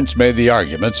defense made the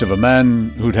arguments of a man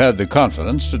who'd had the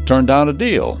confidence to turn down a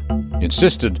deal.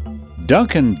 Insisted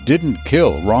Duncan didn't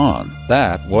kill Ron.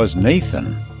 That was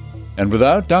Nathan. And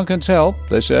without Duncan's help,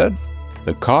 they said,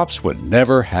 the cops would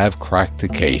never have cracked the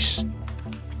case.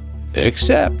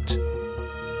 Except,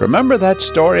 remember that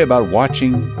story about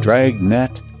watching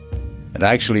Dragnet and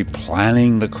actually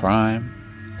planning the crime?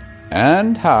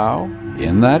 And how,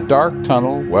 in that dark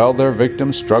tunnel, while their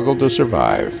victims struggled to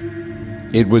survive,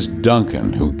 it was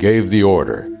Duncan who gave the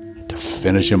order to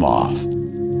finish him off,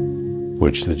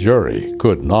 which the jury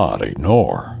could not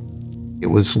ignore. It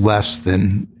was less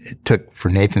than it took for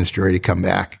Nathan's jury to come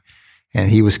back, and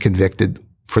he was convicted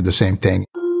for the same thing.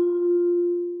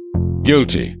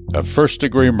 Guilty of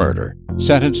first-degree murder,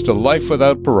 sentenced to life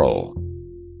without parole.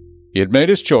 He had made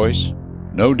his choice,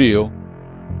 no deal,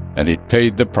 and he'd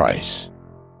paid the price.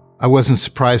 I wasn't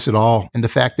surprised at all. And the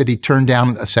fact that he turned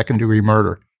down a second-degree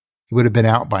murder, he would have been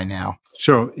out by now.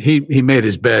 So he made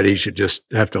his bed. He should just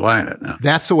have to lie in it now.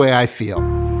 That's the way I feel.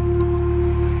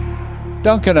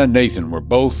 Duncan and Nathan were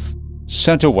both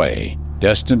sent away,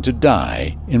 destined to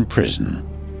die in prison.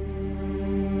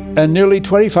 And nearly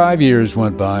 25 years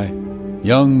went by,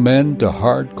 young men to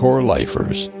hardcore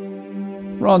lifers.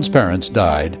 Ron's parents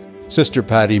died. Sister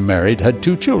Patty married, had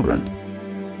 2 children.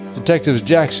 Detectives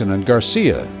Jackson and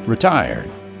Garcia retired.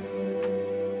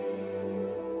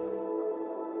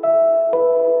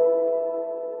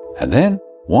 And then,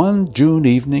 one June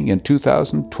evening in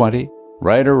 2020,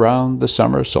 right around the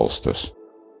summer solstice.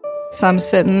 So I'm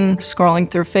sitting,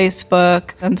 scrolling through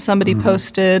Facebook, and somebody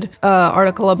posted an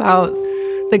article about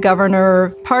the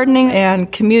governor pardoning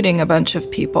and commuting a bunch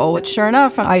of people, which sure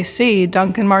enough, I see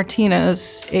Duncan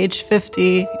Martinez, age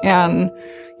 50, and,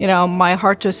 my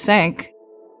heart just sank.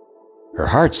 Her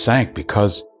heart sank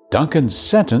because Duncan's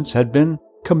sentence had been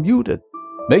commuted,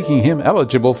 making him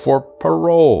eligible for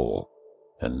parole,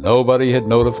 and nobody had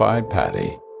notified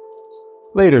Patty.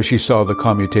 Later, she saw the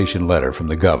commutation letter from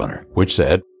the governor, which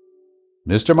said,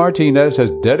 Mr. Martinez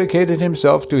has dedicated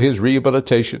himself to his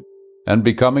rehabilitation and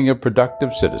becoming a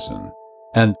productive citizen,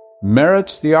 and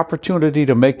merits the opportunity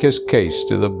to make his case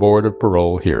to the Board of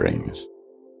Parole hearings.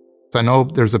 I know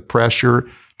there's a pressure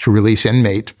to release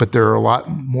inmates, but there are a lot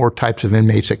more types of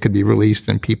inmates that could be released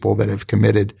than people that have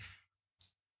committed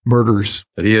murders.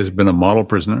 But he has been a model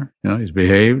prisoner. He's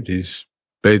behaved, he's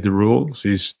obeyed the rules,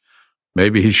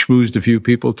 maybe he's schmoozed a few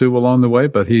people too along the way,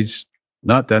 but he's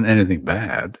not done anything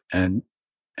bad. And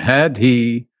had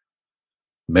he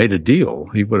made a deal,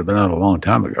 he would have been out a long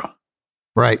time ago.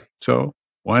 Right. So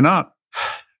why not?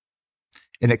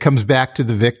 And it comes back to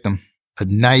the victim. A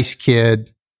nice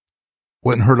kid,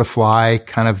 wouldn't hurt a fly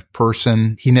kind of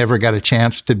person. He never got a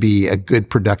chance to be a good,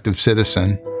 productive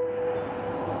citizen.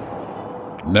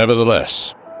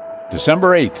 Nevertheless, December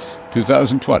 8th,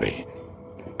 2020,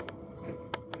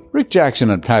 Rick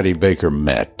Jackson and Patty Baker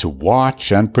met to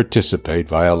watch and participate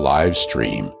via live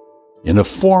stream in a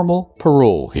formal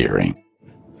parole hearing.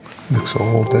 Looks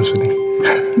old, doesn't he?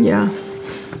 Yeah.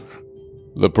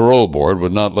 The parole board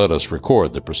would not let us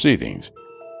record the proceedings,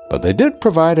 but they did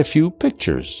provide a few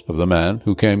pictures of the man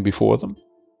who came before them.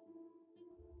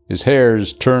 His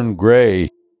hair's turned gray.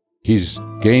 He's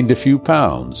gained a few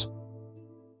pounds.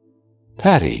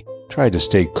 Patty tried to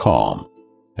stay calm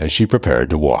as she prepared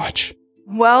to watch.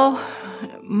 Well,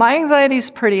 my anxiety's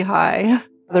pretty high.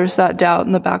 There's that doubt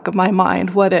in the back of my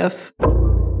mind. What if?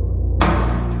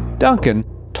 Duncan,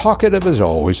 talkative as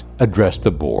always, addressed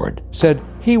the board, said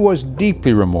he was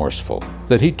deeply remorseful,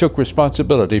 that he took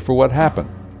responsibility for what happened,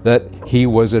 that he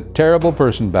was a terrible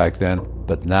person back then,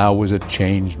 but now was a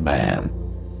changed man.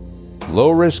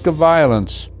 Low risk of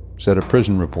violence, said a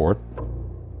prison report.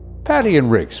 Patty and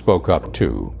Rick spoke up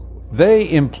too.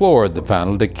 They implored the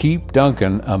panel to keep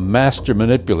Duncan, a master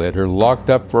manipulator, locked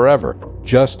up forever,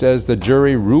 just as the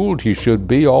jury ruled he should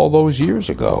be all those years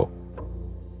ago.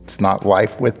 It's not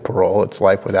life with parole, it's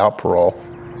life without parole.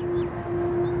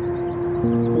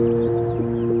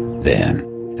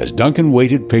 Then, as Duncan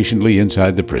waited patiently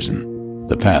inside the prison,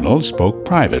 the panel spoke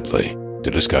privately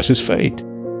to discuss his fate.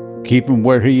 Keep him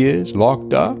where he is,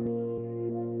 locked up,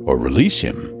 or release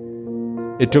him.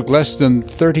 It took less than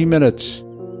 30 minutes.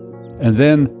 And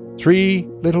then 3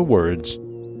 little words: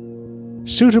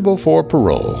 suitable for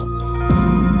parole.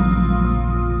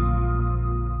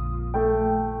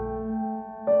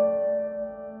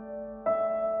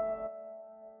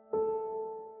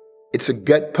 It's a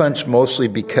gut punch mostly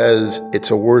because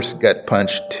it's a worse gut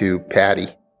punch to Patty.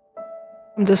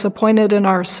 I'm disappointed in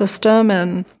our system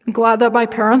and glad that my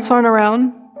parents aren't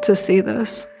around to see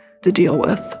this, to deal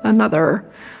with another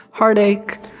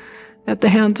heartache at the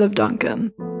hands of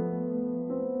Duncan.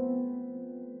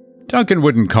 Duncan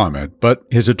wouldn't comment, but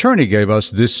his attorney gave us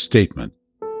this statement,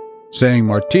 saying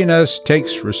Martinez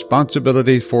takes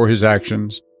responsibility for his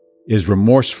actions, is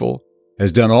remorseful,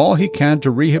 has done all he can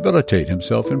to rehabilitate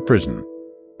himself in prison,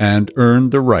 and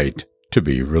earned the right to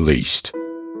be released.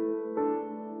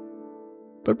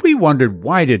 But we wondered,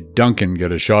 why did Duncan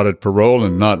get a shot at parole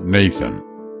and not Nathan?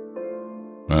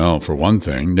 Well, for one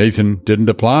thing, Nathan didn't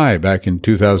apply back in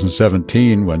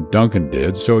 2017 when Duncan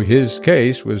did, so his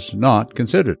case was not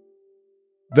considered.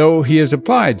 Though he has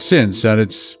applied since, and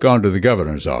it's gone to the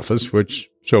governor's office, which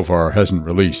so far hasn't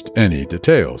released any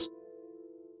details.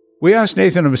 We asked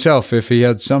Nathan himself if he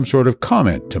had some sort of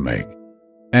comment to make,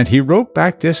 and he wrote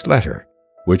back this letter,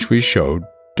 which we showed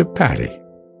to Patty.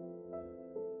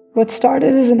 What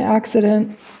started as an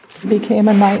accident became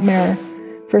a nightmare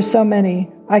for so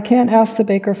many. I can't ask the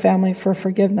Baker family for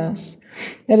forgiveness.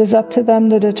 It is up to them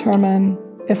to determine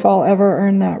if I'll ever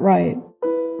earn that right.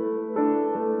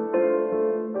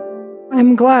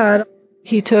 I'm glad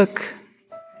he took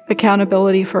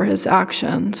accountability for his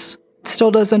actions. It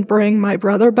still doesn't bring my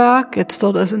brother back. It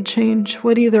still doesn't change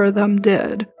what either of them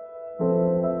did.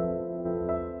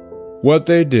 What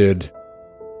they did,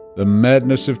 the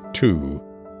madness of two.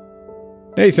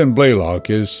 Nathan Blaylock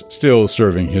is still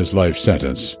serving his life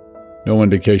sentence. No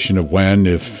indication of when,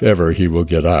 if ever, he will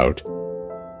get out.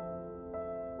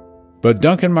 But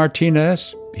Duncan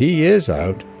Martinez, he is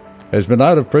out. Has been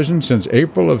out of prison since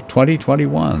April of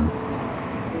 2021.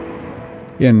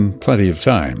 In plenty of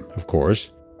time, of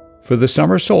course, for the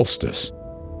summer solstice.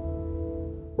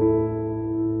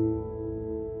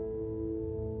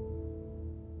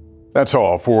 That's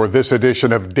all for this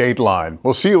edition of Dateline.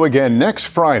 We'll see you again next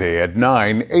Friday at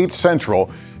 9, 8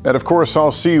 Central. And of course,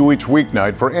 I'll see you each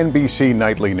weeknight for NBC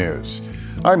Nightly News.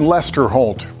 I'm Lester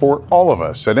Holt. For all of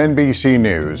us at NBC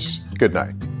News, good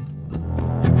night.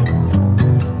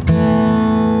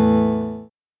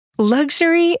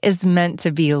 Luxury is meant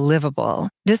to be livable.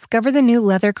 Discover the new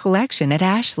leather collection at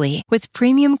Ashley with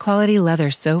premium quality leather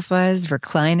sofas,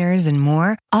 recliners, and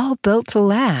more, all built to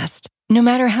last. No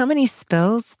matter how many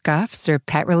spills, scuffs, or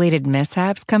pet-related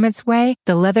mishaps come its way,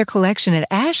 the leather collection at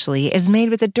Ashley is made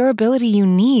with the durability you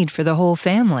need for the whole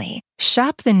family.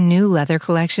 Shop the new leather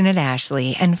collection at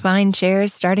Ashley and find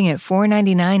chairs starting at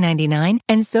 $499.99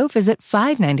 and sofas at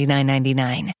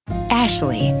 $599.99.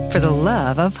 Ashley, for the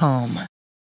love of home.